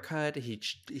a haircut. He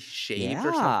shaved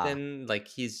or Yeah. something. Like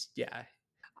he's yeah.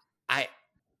 I.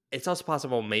 It's also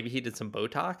possible maybe he did some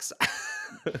Botox,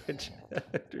 which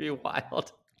would be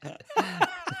wild.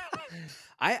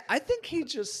 I think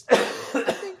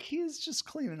I think he's just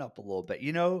cleaning up a little bit,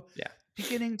 Yeah.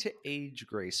 beginning to age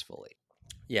gracefully.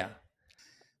 Yeah.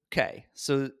 Okay.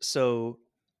 So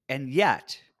and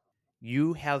yet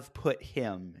you have put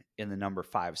him in the number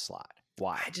 5 slot.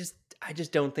 Why? I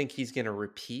just don't think he's going to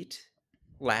repeat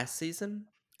last season.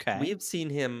 Okay. We have seen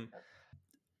him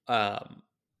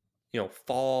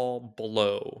fall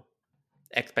below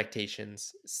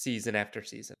expectations season after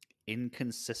season.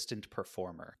 Inconsistent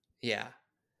performer. Yeah.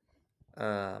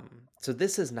 So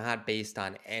this is not based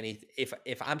on any if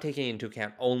I'm taking into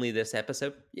account only this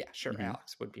episode, yeah, sure, Mhm.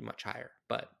 Alex would be much higher,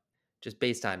 but just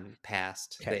based on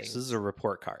past Okay, things. so this is a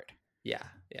report card. Yeah.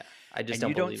 I just And don't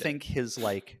you don't believe think his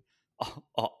like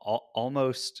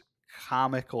almost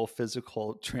comical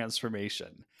physical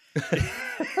transformation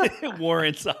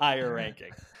warrants a higher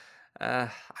ranking.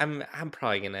 I'm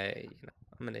probably gonna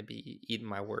I'm gonna be eating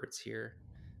my words here,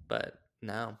 but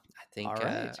no, I think All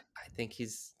right. I think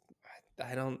he's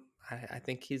I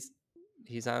think he's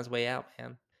on his way out,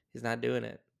 man. He's not doing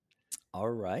it. All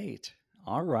right.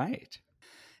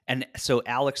 And so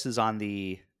Alex is on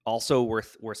the also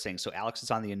worth saying. So Alex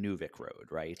is on the Inuvik Road,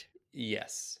 right?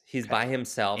 Yes, he's Okay. by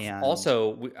himself. And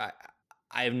Also,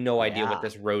 I have no idea what Yeah.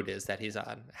 this road is that he's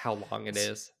on. How long it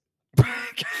is?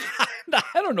 I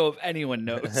don't know if anyone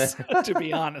knows, to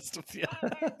be honest with you.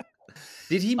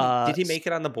 Did he Uh, make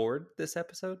it on the board this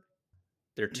episode?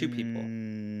 There are 2 people.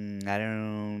 I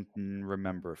don't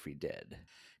remember if he did,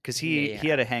 because He he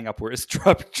had a hang up where his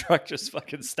truck just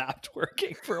fucking stopped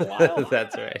working for a while.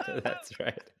 That's right. That's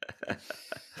right.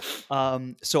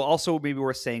 So also maybe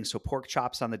worth saying, so pork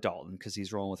chops on the Dalton because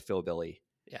he's rolling with Phil Billy.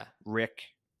 Yeah. Rick,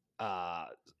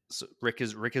 so Rick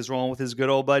is rolling with his good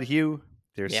old bud Hugh.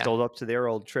 They're Yeah. still up to their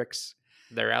old tricks.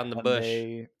 They're out in the And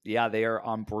bush. they are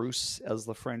on Bruce, as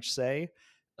the French say.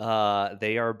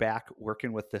 They are back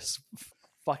working with this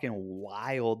fucking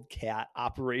wildcat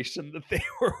operation that they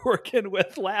were working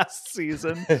with last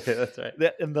season. That's right.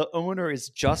 And the owner is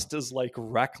just as like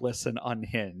reckless and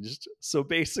unhinged. So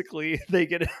basically, they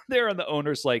get in there, and the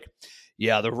owner's like,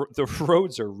 "Yeah, the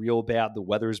roads are real bad. The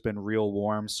weather's been real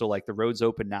warm, so like the road's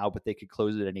open now, but they could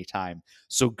close it any time.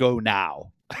 So go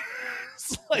now."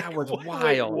 It's like, That was wait,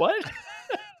 wild. what?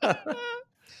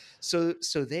 So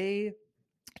they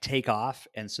take off,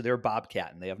 and so they're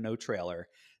bobcatting. They have no trailer.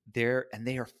 They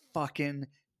are fucking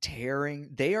tearing.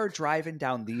 They are driving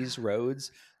down these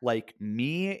roads like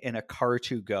me in a car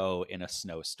to go in a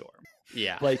snowstorm.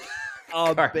 Yeah. Like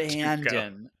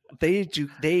abandoned.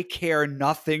 They care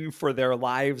nothing for their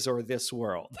lives or this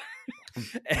world.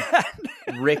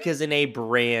 And Rick is in a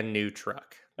brand new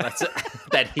truck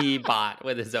that he bought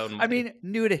with his own money. I mean,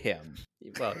 new to him.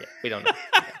 Well, yeah, we don't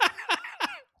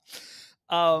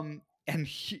know. And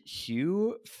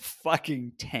Hugh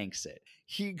fucking tanks it.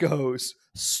 He goes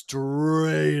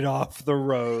straight off the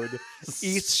road,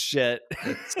 eats shit.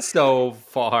 So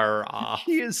far off.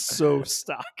 He is so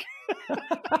stuck.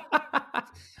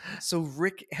 So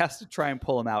Rick has to try and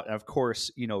pull him out. And of course,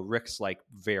 Rick's like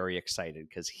very excited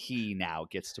because he now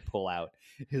gets to pull out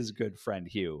his good friend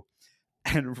Hugh.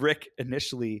 And Rick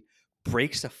initially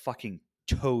breaks a fucking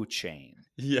toe chain.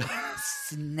 Yeah.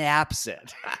 Snaps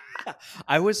it.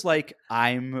 I was like,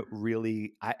 I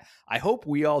hope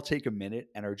we all take a minute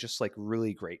and are just like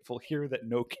really grateful here that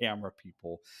no camera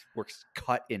people were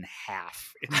cut in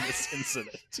half in this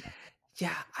incident.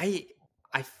 Yeah,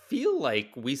 I feel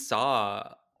like we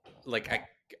saw like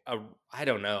I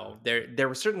don't know. There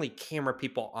were certainly camera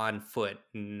people on foot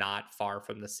not far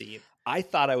from the scene. I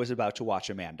thought I was about to watch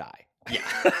a man die. Yeah.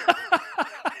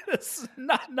 It's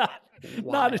not a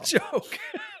Wild. joke.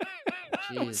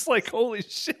 It's like, holy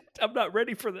shit, I'm not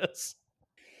ready for this.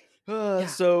 Yeah.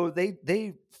 So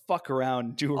they fuck around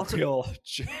and do a Also- real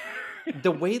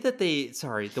the way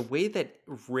that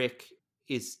Rick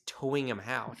is towing him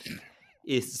out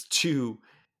is to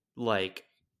like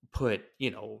put,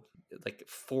 like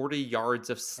 40 yards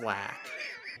of slack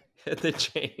in the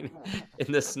chain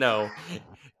in the snow,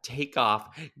 take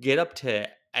off, get up to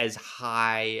as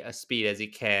high a speed as he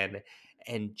can,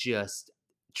 and just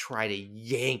try to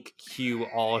yank Hugh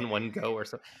all in one go or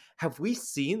something. Have we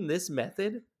seen this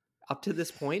method? up to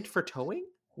this point for towing?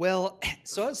 Well,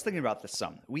 so I was thinking about this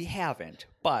some. We haven't,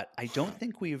 but I don't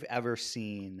think we've ever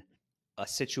seen a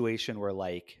situation where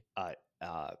like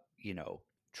you know,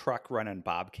 truck running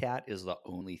Bobcat is the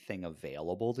only thing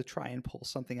available to try and pull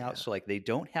something out. Yeah. So like they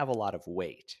don't have a lot of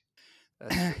weight.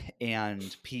 That's true.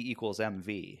 And P equals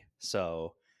MV.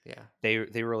 So Yeah. they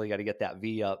really got to get that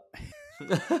V up.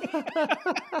 If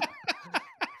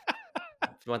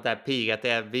you want that P, you got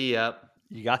that V up.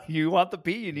 You want the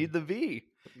P, you need the V. There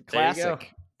you go.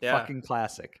 Classic. Yeah. Fucking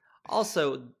classic.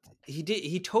 Also,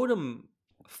 he towed him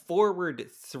forward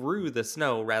through the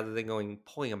snow rather than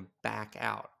pulling him back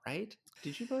out, right?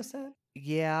 Did you notice that?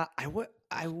 Yeah,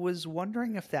 I was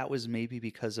wondering if that was maybe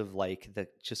because of like the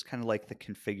just kind of like the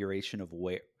configuration of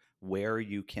where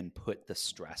you can put the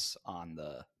stress on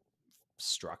the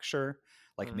structure.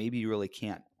 Like maybe you really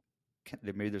can't.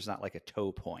 Maybe there's not like a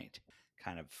toe point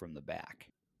kind of from the back.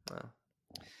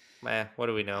 Well, what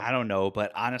do we know? I don't know,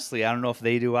 but honestly, I don't know if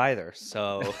they do either.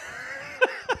 So,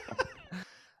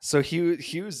 so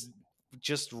he was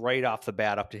just right off the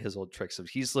bat up to his old tricks of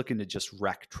he's looking to just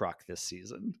wreck truck this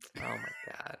season. Oh my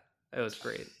god, it was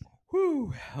great.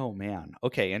 Whew. Oh man.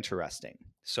 Okay, interesting.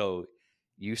 So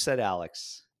you said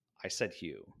Alex, I said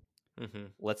Hugh. Mm-hmm.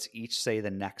 Let's each say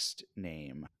the next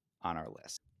name on our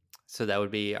list. So that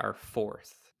would be our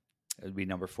fourth. It would be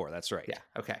number 4. That's right. Yeah.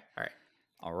 Okay. All right.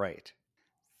 All right.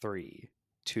 3,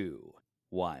 2,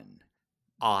 1.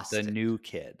 Austin. The new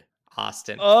kid.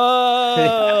 Austin.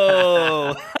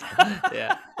 Oh.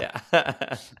 Yeah.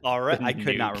 Yeah. All right. The I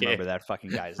could not new remember kid. that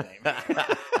fucking guy's name.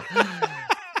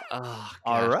 Oh,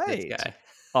 All gosh, right. this guy.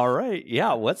 All right.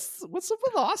 Yeah. What's up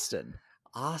with Austin?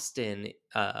 Austin.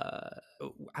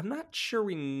 I'm not sure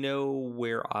we know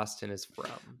where Austin is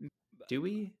from. Do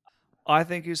we? I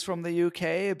think he's from the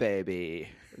UK, baby.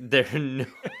 There's no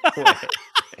way.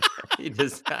 He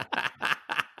does not.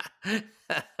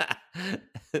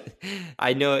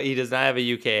 I know he does not have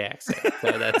a UK accent,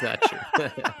 so that's not true.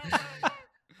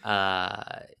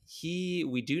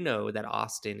 We do know that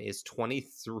Austin is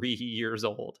 23 years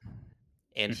old,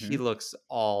 and he looks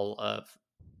all of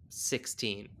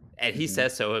 16, and he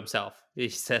says so himself. He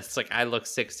says, like, I look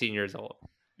 16 years old.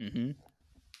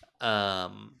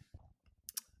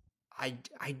 I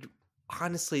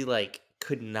honestly like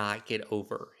could not get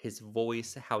over his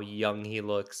voice, how young he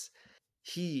looks.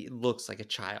 He looks like a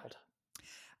child.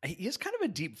 He has kind of a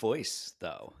deep voice,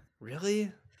 though.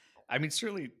 Really? I mean,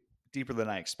 certainly deeper than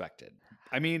I expected.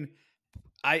 I mean,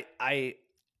 he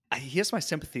has my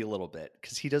sympathy a little bit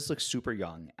because he does look super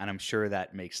young, and I'm sure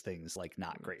that makes things like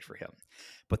not great for him.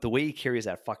 But the way he carries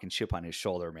that fucking chip on his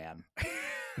shoulder, man,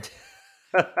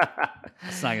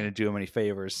 it's not going to do him any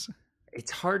favors.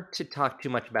 It's hard to talk too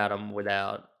much about him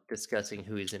without discussing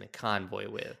who he's in a convoy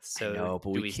with. So, I know,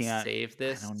 but do we can't save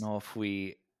this? I don't know if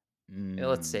we. Yeah,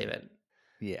 let's save it.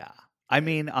 Yeah. I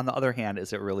mean, on the other hand,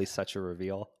 is it really such a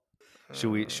reveal?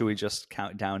 Should we just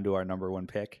count down to our number 1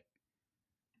 pick?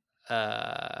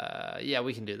 Yeah,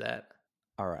 we can do that.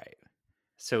 All right.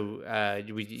 So,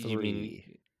 you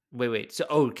mean wait.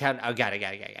 So, count. Oh, got it.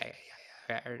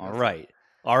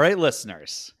 All right,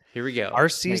 listeners. Here we go. Our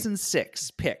season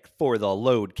 6 pick for the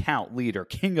load count leader,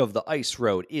 King of the Ice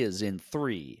Road, is in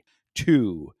 3,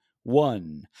 2,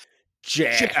 1.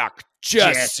 Jack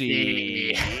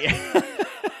Jesse.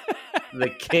 The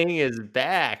king is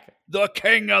back. The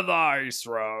King of the Ice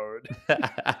Road.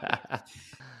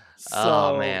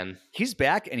 Oh, man. He's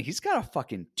back, and he's got a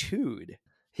fucking tood.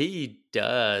 He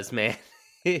does, man.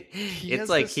 It's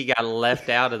like he got left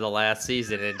out of the last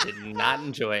season and did not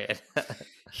enjoy it.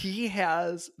 He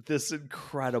has this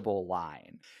incredible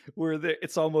line where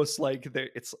it's almost like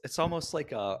it's almost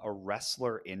like a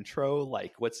wrestler intro.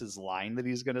 Like, what's his line that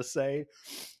he's gonna say?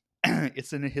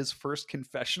 It's in his first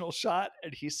confessional shot,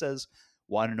 and he says,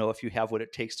 "Want to know if you have what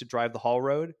it takes to drive the haul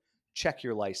road? Check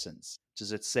your license.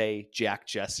 Does it say Jack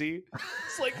Jesse?"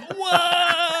 It's like,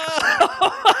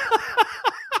 whoa!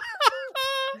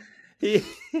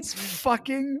 It's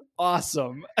fucking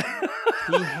awesome.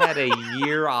 He had a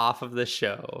year off of the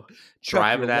show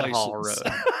driving that haul road.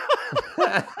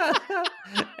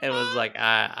 And was like,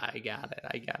 I got it.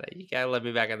 You gotta let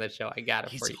me back on the show. I got it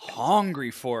for you. He's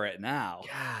hungry for it now.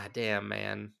 God damn,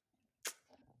 man.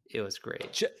 It was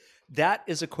great. That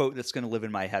is a quote that's going to live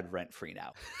in my head rent-free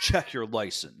now. Check your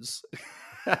license.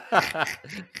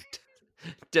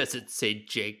 Does it say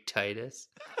Jake Titus?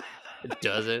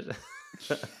 Does it?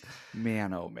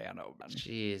 Man, oh man.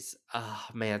 Jeez. Oh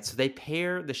man. So they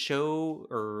pair the show,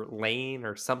 or Lane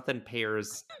or something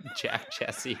pairs Jack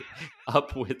Jesse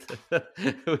up with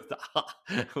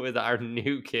our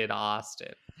new kid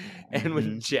Austin. And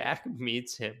when Jack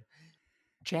meets him,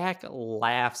 Jack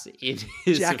laughs in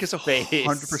his Jack is face.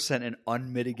 100% an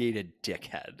unmitigated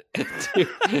dickhead.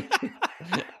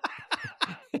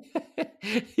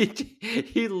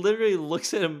 He literally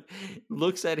looks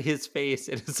at his face,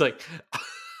 and it's like,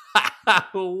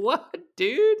 what,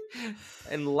 dude?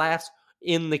 And laughs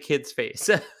in the kid's face.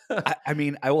 I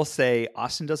mean, I will say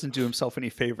Austin doesn't do himself any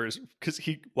favors because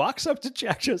he walks up to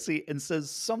Jack Jesse and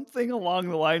says something along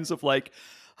the lines of like,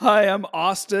 "Hi, I'm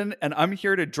Austin, and I'm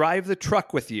here to drive the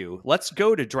truck with you. Let's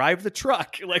go to drive the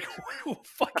truck." Like,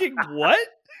 fucking what?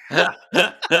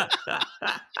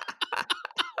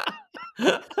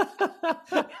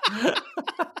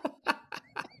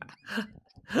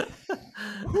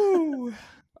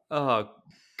 Oh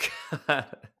God.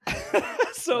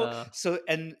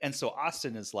 So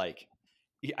Austin is like,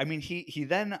 I mean, he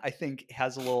then I think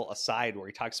has a little aside where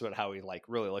he talks about how he like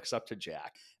really looks up to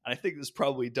Jack, and I think this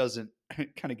probably doesn't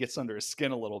kind of gets under his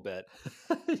skin a little bit.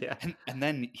 Yeah. And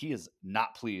then he is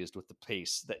not pleased with the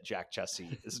pace that Jack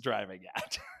Jesse is driving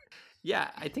at.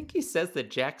 Yeah, I think he says that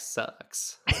Jack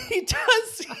sucks. He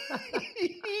does.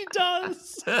 He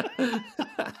does.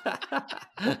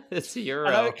 It's Euro.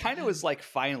 And I kind of was like,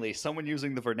 finally, someone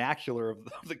using the vernacular of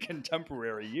the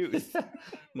contemporary youth.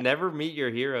 Never meet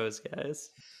your heroes, guys.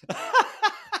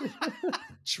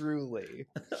 Truly,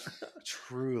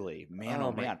 man,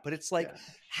 oh man. But it's like, God.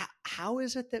 how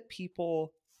is it that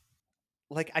people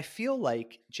like? I feel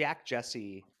like Jack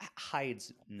Jesse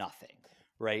hides nothing.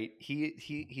 Right?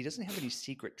 He doesn't have any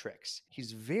secret tricks.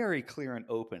 He's very clear and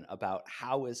open about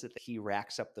how is it that he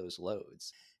racks up those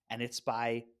loads. And it's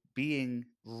by being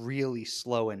really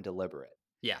slow and deliberate.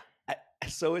 Yeah.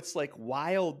 So it's like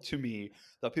wild to me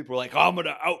that people are like, I'm going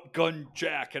to outgun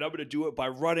Jack and I'm going to do it by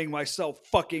running myself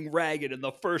fucking ragged in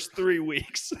the first 3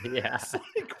 weeks. Yeah. It's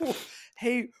like, well,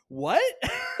 hey, what?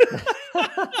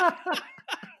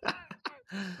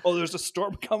 Oh, there's a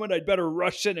storm coming. I'd better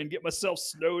rush in and get myself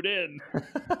snowed in.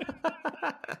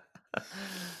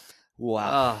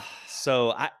 Wow.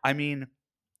 So, I mean,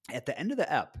 at the end of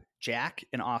the ep, Jack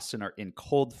and Austin are in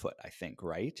Coldfoot, I think,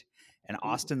 right? And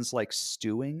Austin's like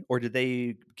stewing, or did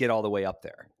they get all the way up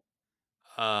there?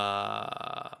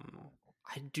 I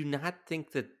do not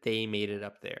think that they made it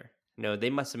up there. No, they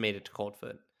must have made it to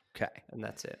Coldfoot. Okay. And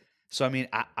that's it. So, I mean,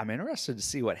 I'm interested to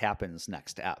see what happens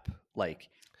next ep. Like,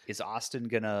 is Austin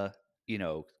gonna,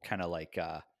 kind of like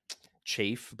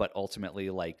chafe, but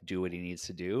ultimately like do what he needs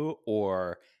to do,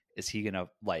 or is he gonna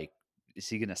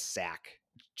sack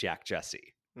Jack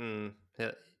Jesse?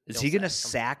 Is he gonna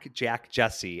sack Jack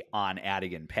Jesse on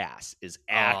Adigan Pass? Is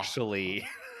actually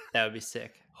that would be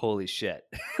sick. Holy shit!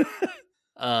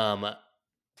 I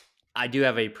do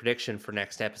have a prediction for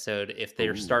next episode. If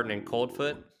they're starting in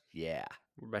Coldfoot, yeah,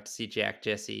 we're about to see Jack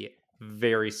Jesse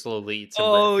very slowly eat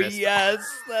some breakfast. Yes,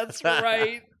 that's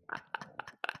right.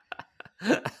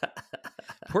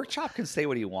 Pork Chop can say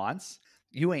what he wants.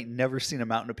 You ain't never seen a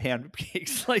mountain of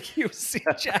pancakes like you've seen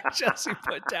Jack Jesse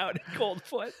put down in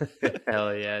Coldfoot.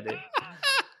 Hell yeah, dude.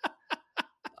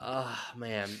 Oh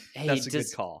man, hey, that's a good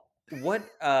call. What?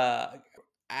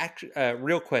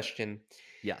 Real question.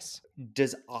 Yes.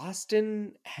 Does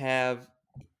Austin have?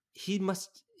 He's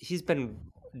been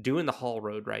doing the haul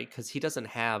road, right? Because he doesn't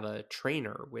have a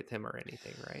trainer with him or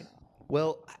anything, right?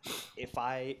 Well, if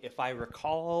I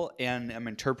recall and am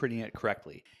interpreting it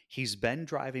correctly, he's been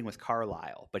driving with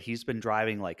Carlisle, but he's been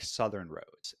driving like southern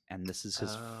roads, and this is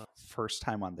his first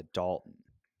time on the Dalton.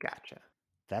 Gotcha.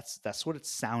 That's what it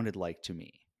sounded like to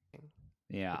me.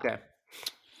 Yeah. Okay.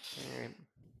 All right.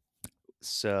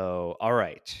 So, all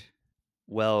right.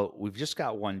 Well, we've just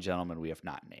got one gentleman we have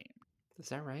not named. Is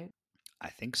that right? I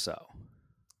think so.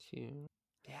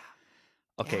 Yeah.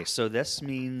 Okay, yeah. So this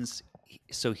means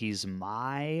he's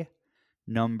my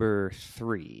number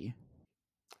 3.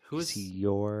 Is he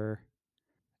your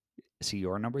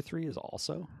number 3 is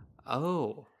also?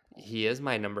 Oh, he is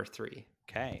my number 3.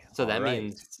 Okay. So that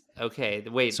means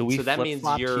wait. So that means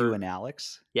you're you and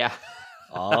Alex? Yeah.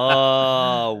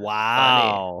 Oh,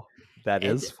 wow. That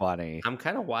is funny. I'm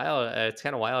kind of wild. It's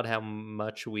kind of wild how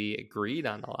much we agreed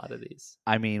on a lot of these.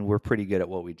 I mean, we're pretty good at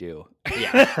what we do.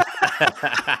 Yeah.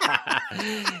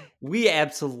 We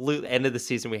absolutely, end of the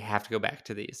season, we have to go back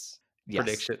to these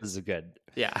predictions. This is good.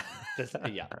 Yeah. This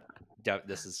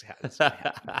is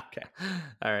okay.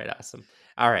 All right. Awesome.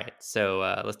 All right.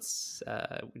 So let's,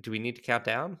 do we need to count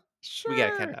down? Sure. We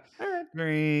got to count down. All right.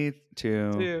 3,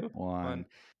 2, 1.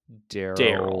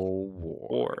 Daryl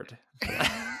Ward.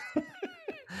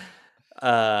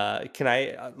 Can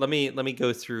I let me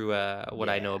go through what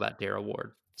I know about Daryl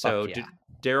Ward. So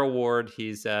Daryl Ward,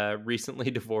 he's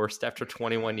recently divorced after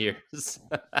 21 years.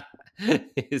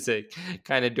 He's a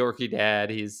kind of dorky dad.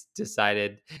 He's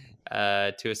decided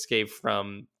to escape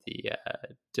from the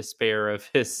despair of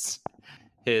his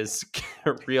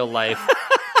real life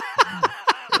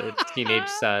teenage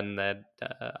son that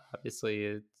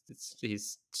obviously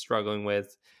he's struggling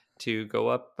with, to go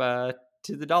up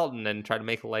to the Dalton and try to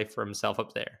make a life for himself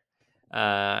up there.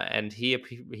 And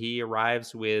he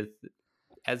arrives with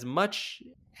as much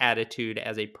attitude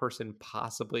as a person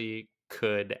possibly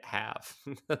could have.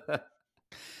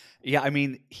 Yeah, I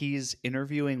mean, he's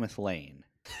interviewing with Lane,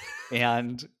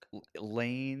 and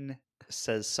Lane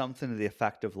says something to the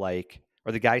effect of like,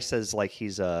 or the guy says like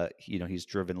he's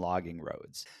driven logging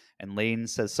roads, and Lane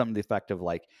says something to the effect of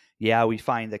like, yeah, we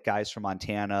find that guys from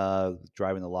Montana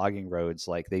driving the logging roads,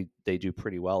 like they do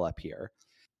pretty well up here.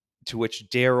 To which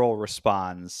Daryl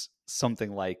responds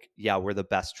something like, yeah, we're the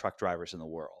best truck drivers in the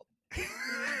world.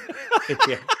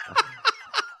 Yeah.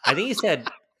 I think he said,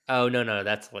 oh, no,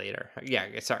 that's later. Yeah,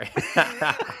 sorry.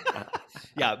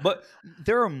 Yeah, but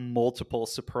there are multiple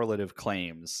superlative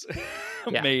claims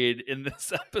made in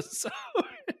this episode.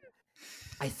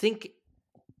 I think,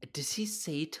 does he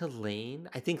say to Lane?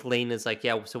 I think Lane is like,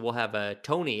 yeah, so we'll have a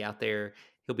Tony out there.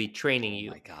 He'll be training you.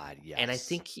 Oh my God, yes. And I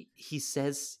think he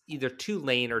says either to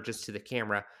Lane or just to the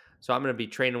camera, so I'm going to be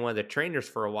training one of the trainers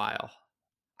for a while.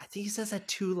 I think he says that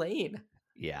to Lane.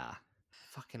 Yeah.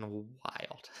 Fucking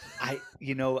wild.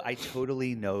 I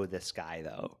totally know this guy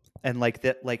though. And like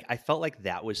that, like I felt like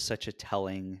that was such a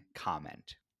telling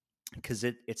comment, because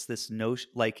it's this notion,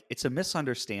 like it's a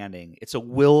misunderstanding. It's a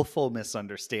willful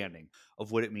misunderstanding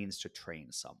of what it means to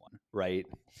train someone, right?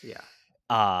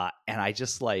 Yeah. And I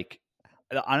just like,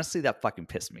 honestly, that fucking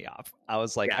pissed me off. I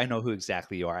was like, I know who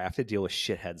exactly you are. I have to deal with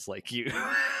shitheads like you.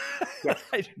 Yeah.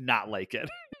 I do not like it.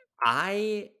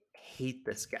 I hate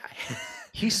this guy.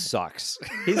 He sucks.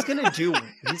 He's gonna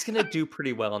do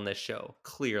pretty well on this show,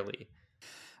 clearly.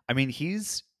 I mean,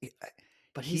 he's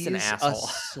an asshole. A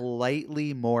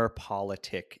slightly more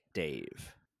politic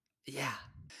Dave. Yeah.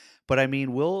 But I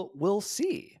mean, we'll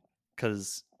see,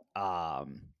 because I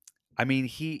mean,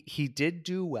 he did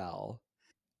do well.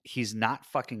 He's not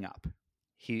fucking up.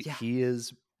 He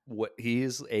is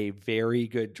a very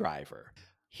good driver.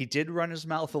 He did run his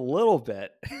mouth a little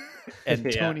bit,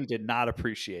 and Tony did not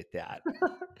appreciate that.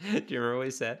 Do you remember what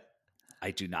he said?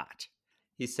 I do not.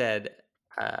 He said,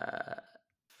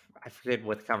 I forget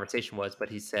what the conversation was, but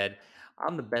he said,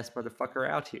 I'm the best motherfucker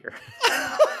out here.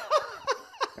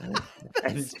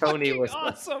 And Tony was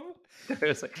awesome. Like,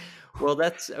 was like, well,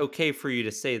 that's okay for you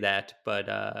to say that,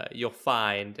 but you'll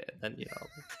find, and then,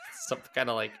 some kind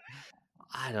of like,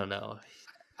 I don't know.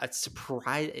 It's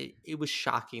surprised. It was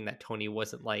shocking that Tony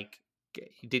wasn't like,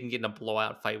 he didn't get in a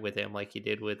blowout fight with him like he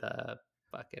did with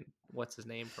fucking, what's his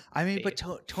name? I mean, but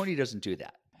Tony doesn't do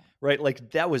that, right?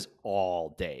 Like that was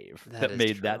all Dave that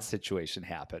made that situation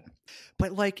happen.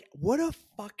 But like, what a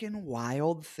fucking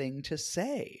wild thing to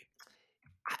say.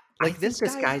 Like this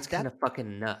guy's kind of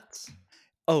fucking nuts.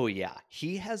 Oh yeah,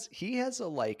 he has a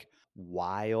like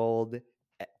wild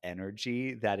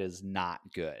energy that is not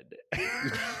good.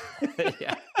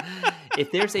 Yeah.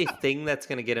 If there's a thing that's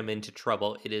going to get him into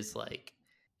trouble, it is like,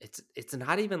 it's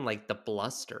not even like the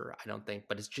bluster, I don't think,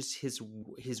 but it's just his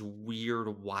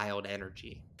weird wild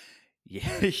energy.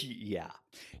 Yeah. Yeah.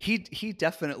 He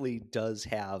definitely does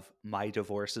have my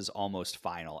divorce is almost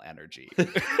final energy.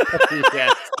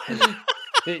 Yes.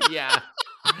 Yeah.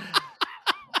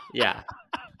 Yeah.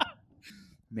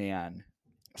 Man.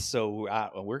 So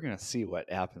we're going to see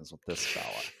what happens with this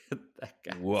fella. That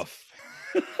guy. Woof.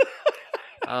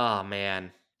 Oh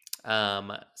man.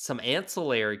 Some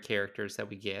ancillary characters that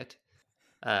we get.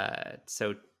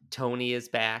 So Tony is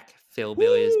back, Phil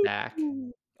Billy is back.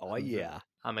 Oh yeah.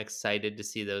 I'm excited to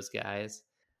see those guys.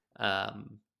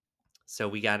 So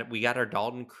we got our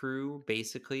Dalton crew,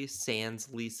 basically, sans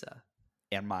Lisa.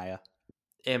 And Maya.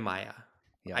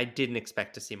 Yep. I didn't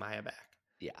expect to see Maya back.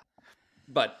 Yeah.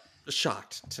 But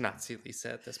shocked to not see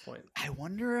Lisa at this point. I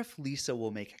wonder if Lisa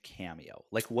will make a cameo.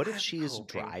 Like, what if she's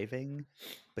driving,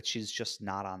 but she's just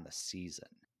not on the season?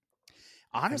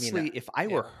 Honestly, if I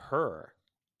were her,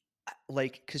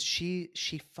 like, because she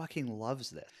fucking loves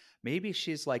this. Maybe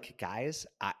she's like, guys,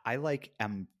 I like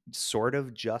am sort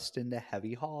of just into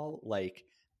heavy haul. Like,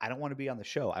 I don't want to be on the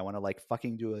show. I want to like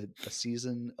fucking do a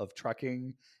season of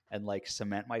trucking and like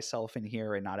cement myself in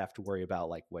here and not have to worry about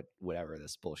like whatever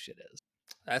this bullshit is.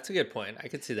 That's a good point. I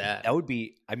could see that. That would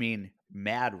be, I mean,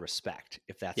 mad respect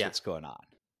if that's what's going on.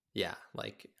 Yeah.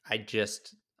 Like, I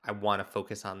want to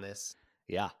focus on this.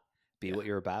 Yeah. Be what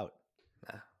you're about.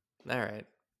 All right.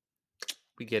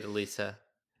 We get it, Lisa.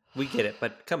 We get it,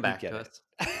 but come We back get to it.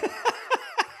 us.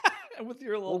 With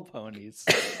your little ponies.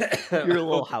 Your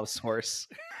little house horse.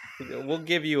 We'll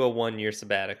give you a 1-year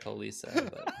sabbatical, Lisa.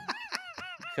 But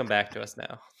come back to us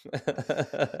now.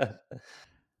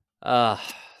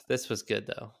 This was good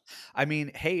though. I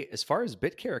mean, hey, as far as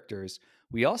bit characters,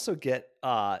 we also get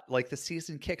like the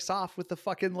season kicks off with the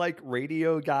fucking like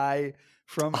radio guy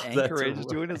from Anchorage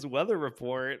doing his weather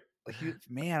report. Like,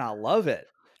 man, I love it.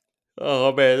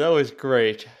 Oh man, that was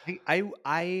great.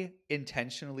 I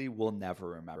intentionally will never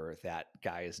remember that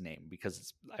guy's name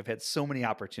because I've had so many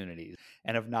opportunities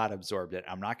and have not absorbed it.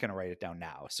 I'm not going to write it down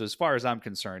now. So as far as I'm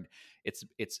concerned, it's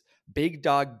Big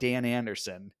Dog Dan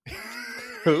Anderson.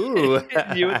 Ooh,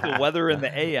 you with the weather in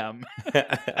the AM.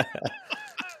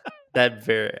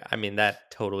 That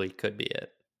totally could be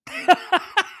it.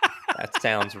 That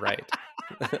sounds right.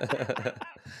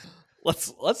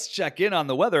 Let's check in on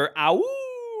the weather. Ow!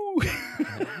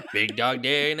 Big Dog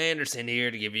Dan Anderson here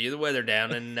to give you the weather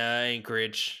down in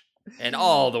Anchorage and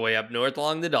all the way up north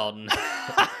along the Dalton.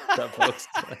 What's up, folks?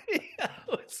 Yeah,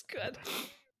 it's good.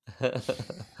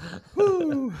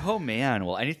 Whew. Oh man.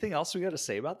 Well, anything else we got to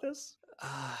say about this?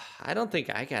 I don't think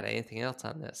I got anything else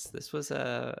on this. This was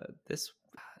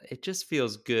it just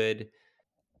feels good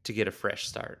to get a fresh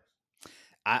start.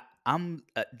 I'm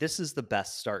this is the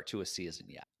best start to a season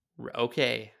yet.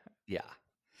 Okay. Yeah.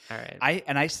 All right.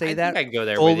 I say that I can go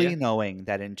there fully knowing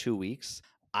that in 2 weeks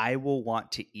I will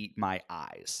want to eat my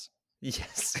eyes.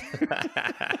 Yes.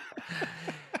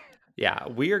 Yeah,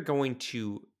 we are going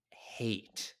to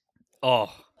hate.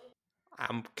 Oh,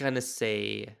 I'm going to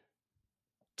say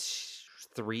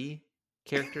 3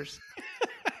 characters.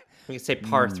 I'm going to say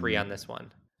par 3 on this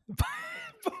one.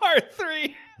 Par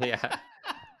 3. Yeah.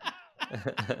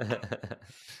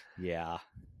 Yeah.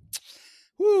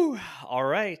 Woo. All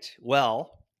right.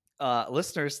 Well,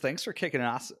 listeners, thanks for kicking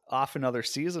us off another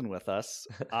season with us.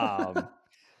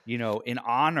 In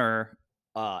honor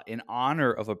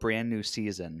of a brand new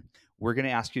season, we're going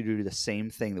to ask you to do the same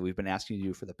thing that we've been asking you to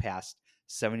do for the past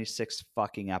 76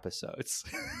 fucking episodes.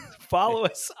 Follow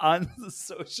us on the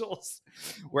socials.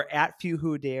 We're at Few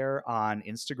Who Dare on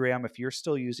Instagram. If you're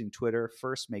still using Twitter,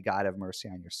 first, may God have mercy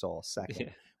on your soul.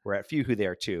 Second, we're at Few Who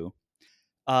Dare too.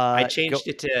 I changed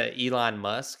it to Elon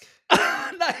Musk.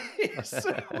 Nice.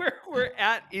 we're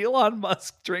at Elon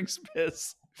Musk drinks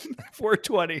piss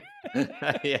 420.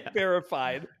 Yeah.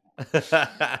 Verified.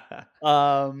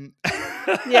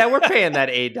 Yeah, we're paying that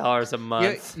 $8 a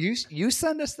month. You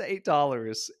send us the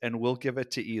 $8 and we'll give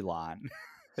it to Elon.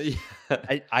 Yeah.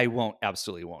 I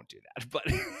absolutely won't do that, but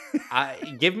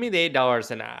give me the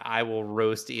 $8 and I will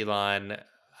roast Elon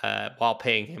while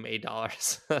paying him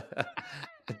 $8.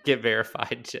 Get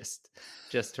verified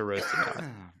just to roast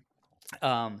him.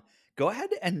 Go ahead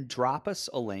and drop us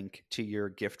a link to your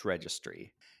gift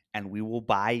registry and we will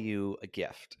buy you a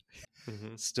gift.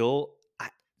 Mm-hmm. Still,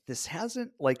 this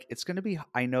hasn't it's going to be,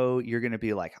 I know you're going to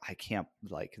be like, I can't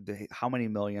how many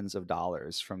millions of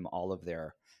dollars from all of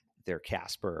their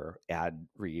Casper ad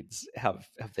reads have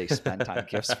they spent on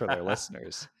gifts for their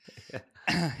listeners.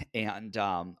 And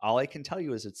all I can tell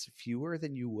you is it's fewer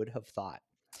than you would have thought.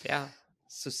 Yeah.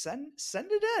 So send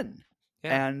it in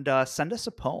and send us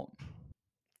a poem.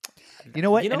 You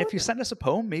know what? And if you send us a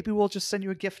poem, maybe we'll just send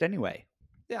you a gift anyway.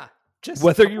 Yeah. Just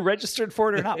whether you registered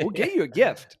for it or not, we'll get you a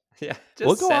gift. Yeah.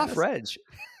 We'll go off reg.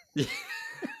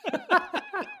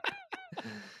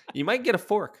 You might get a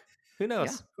fork. Who knows?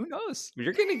 Yeah, who knows?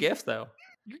 You're getting a gift though.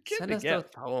 You're getting Send us those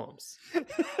poems.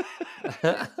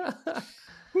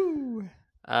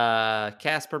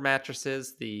 Casper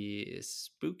mattresses, the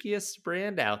spookiest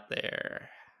brand out there.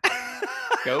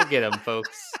 Go get them,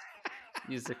 folks.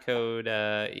 Use the code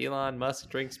Elon Musk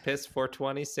drinks piss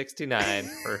 42069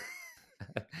 for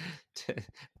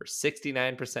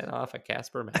 69% off a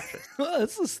Casper mattress. Well,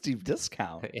 that's a steep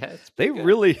discount. Yeah, they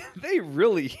really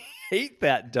hate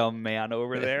that dumb man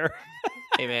over there.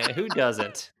 Hey man, who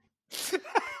doesn't?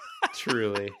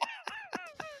 Truly.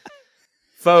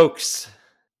 Folks,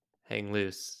 hang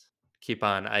loose. Keep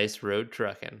on ice road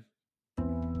trucking.